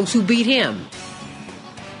some of the folks who beat him.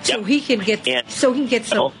 So he can get.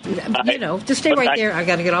 Some. Just stay right there. I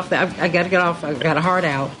got to get off. I got to get off. I got a heart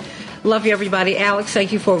out. Love you, everybody. Alex,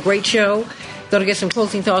 thank you for a great show. Going to get some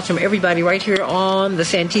closing thoughts from everybody right here on the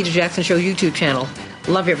Santita Jackson Show YouTube channel.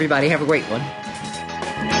 Love you, everybody. Have a great one.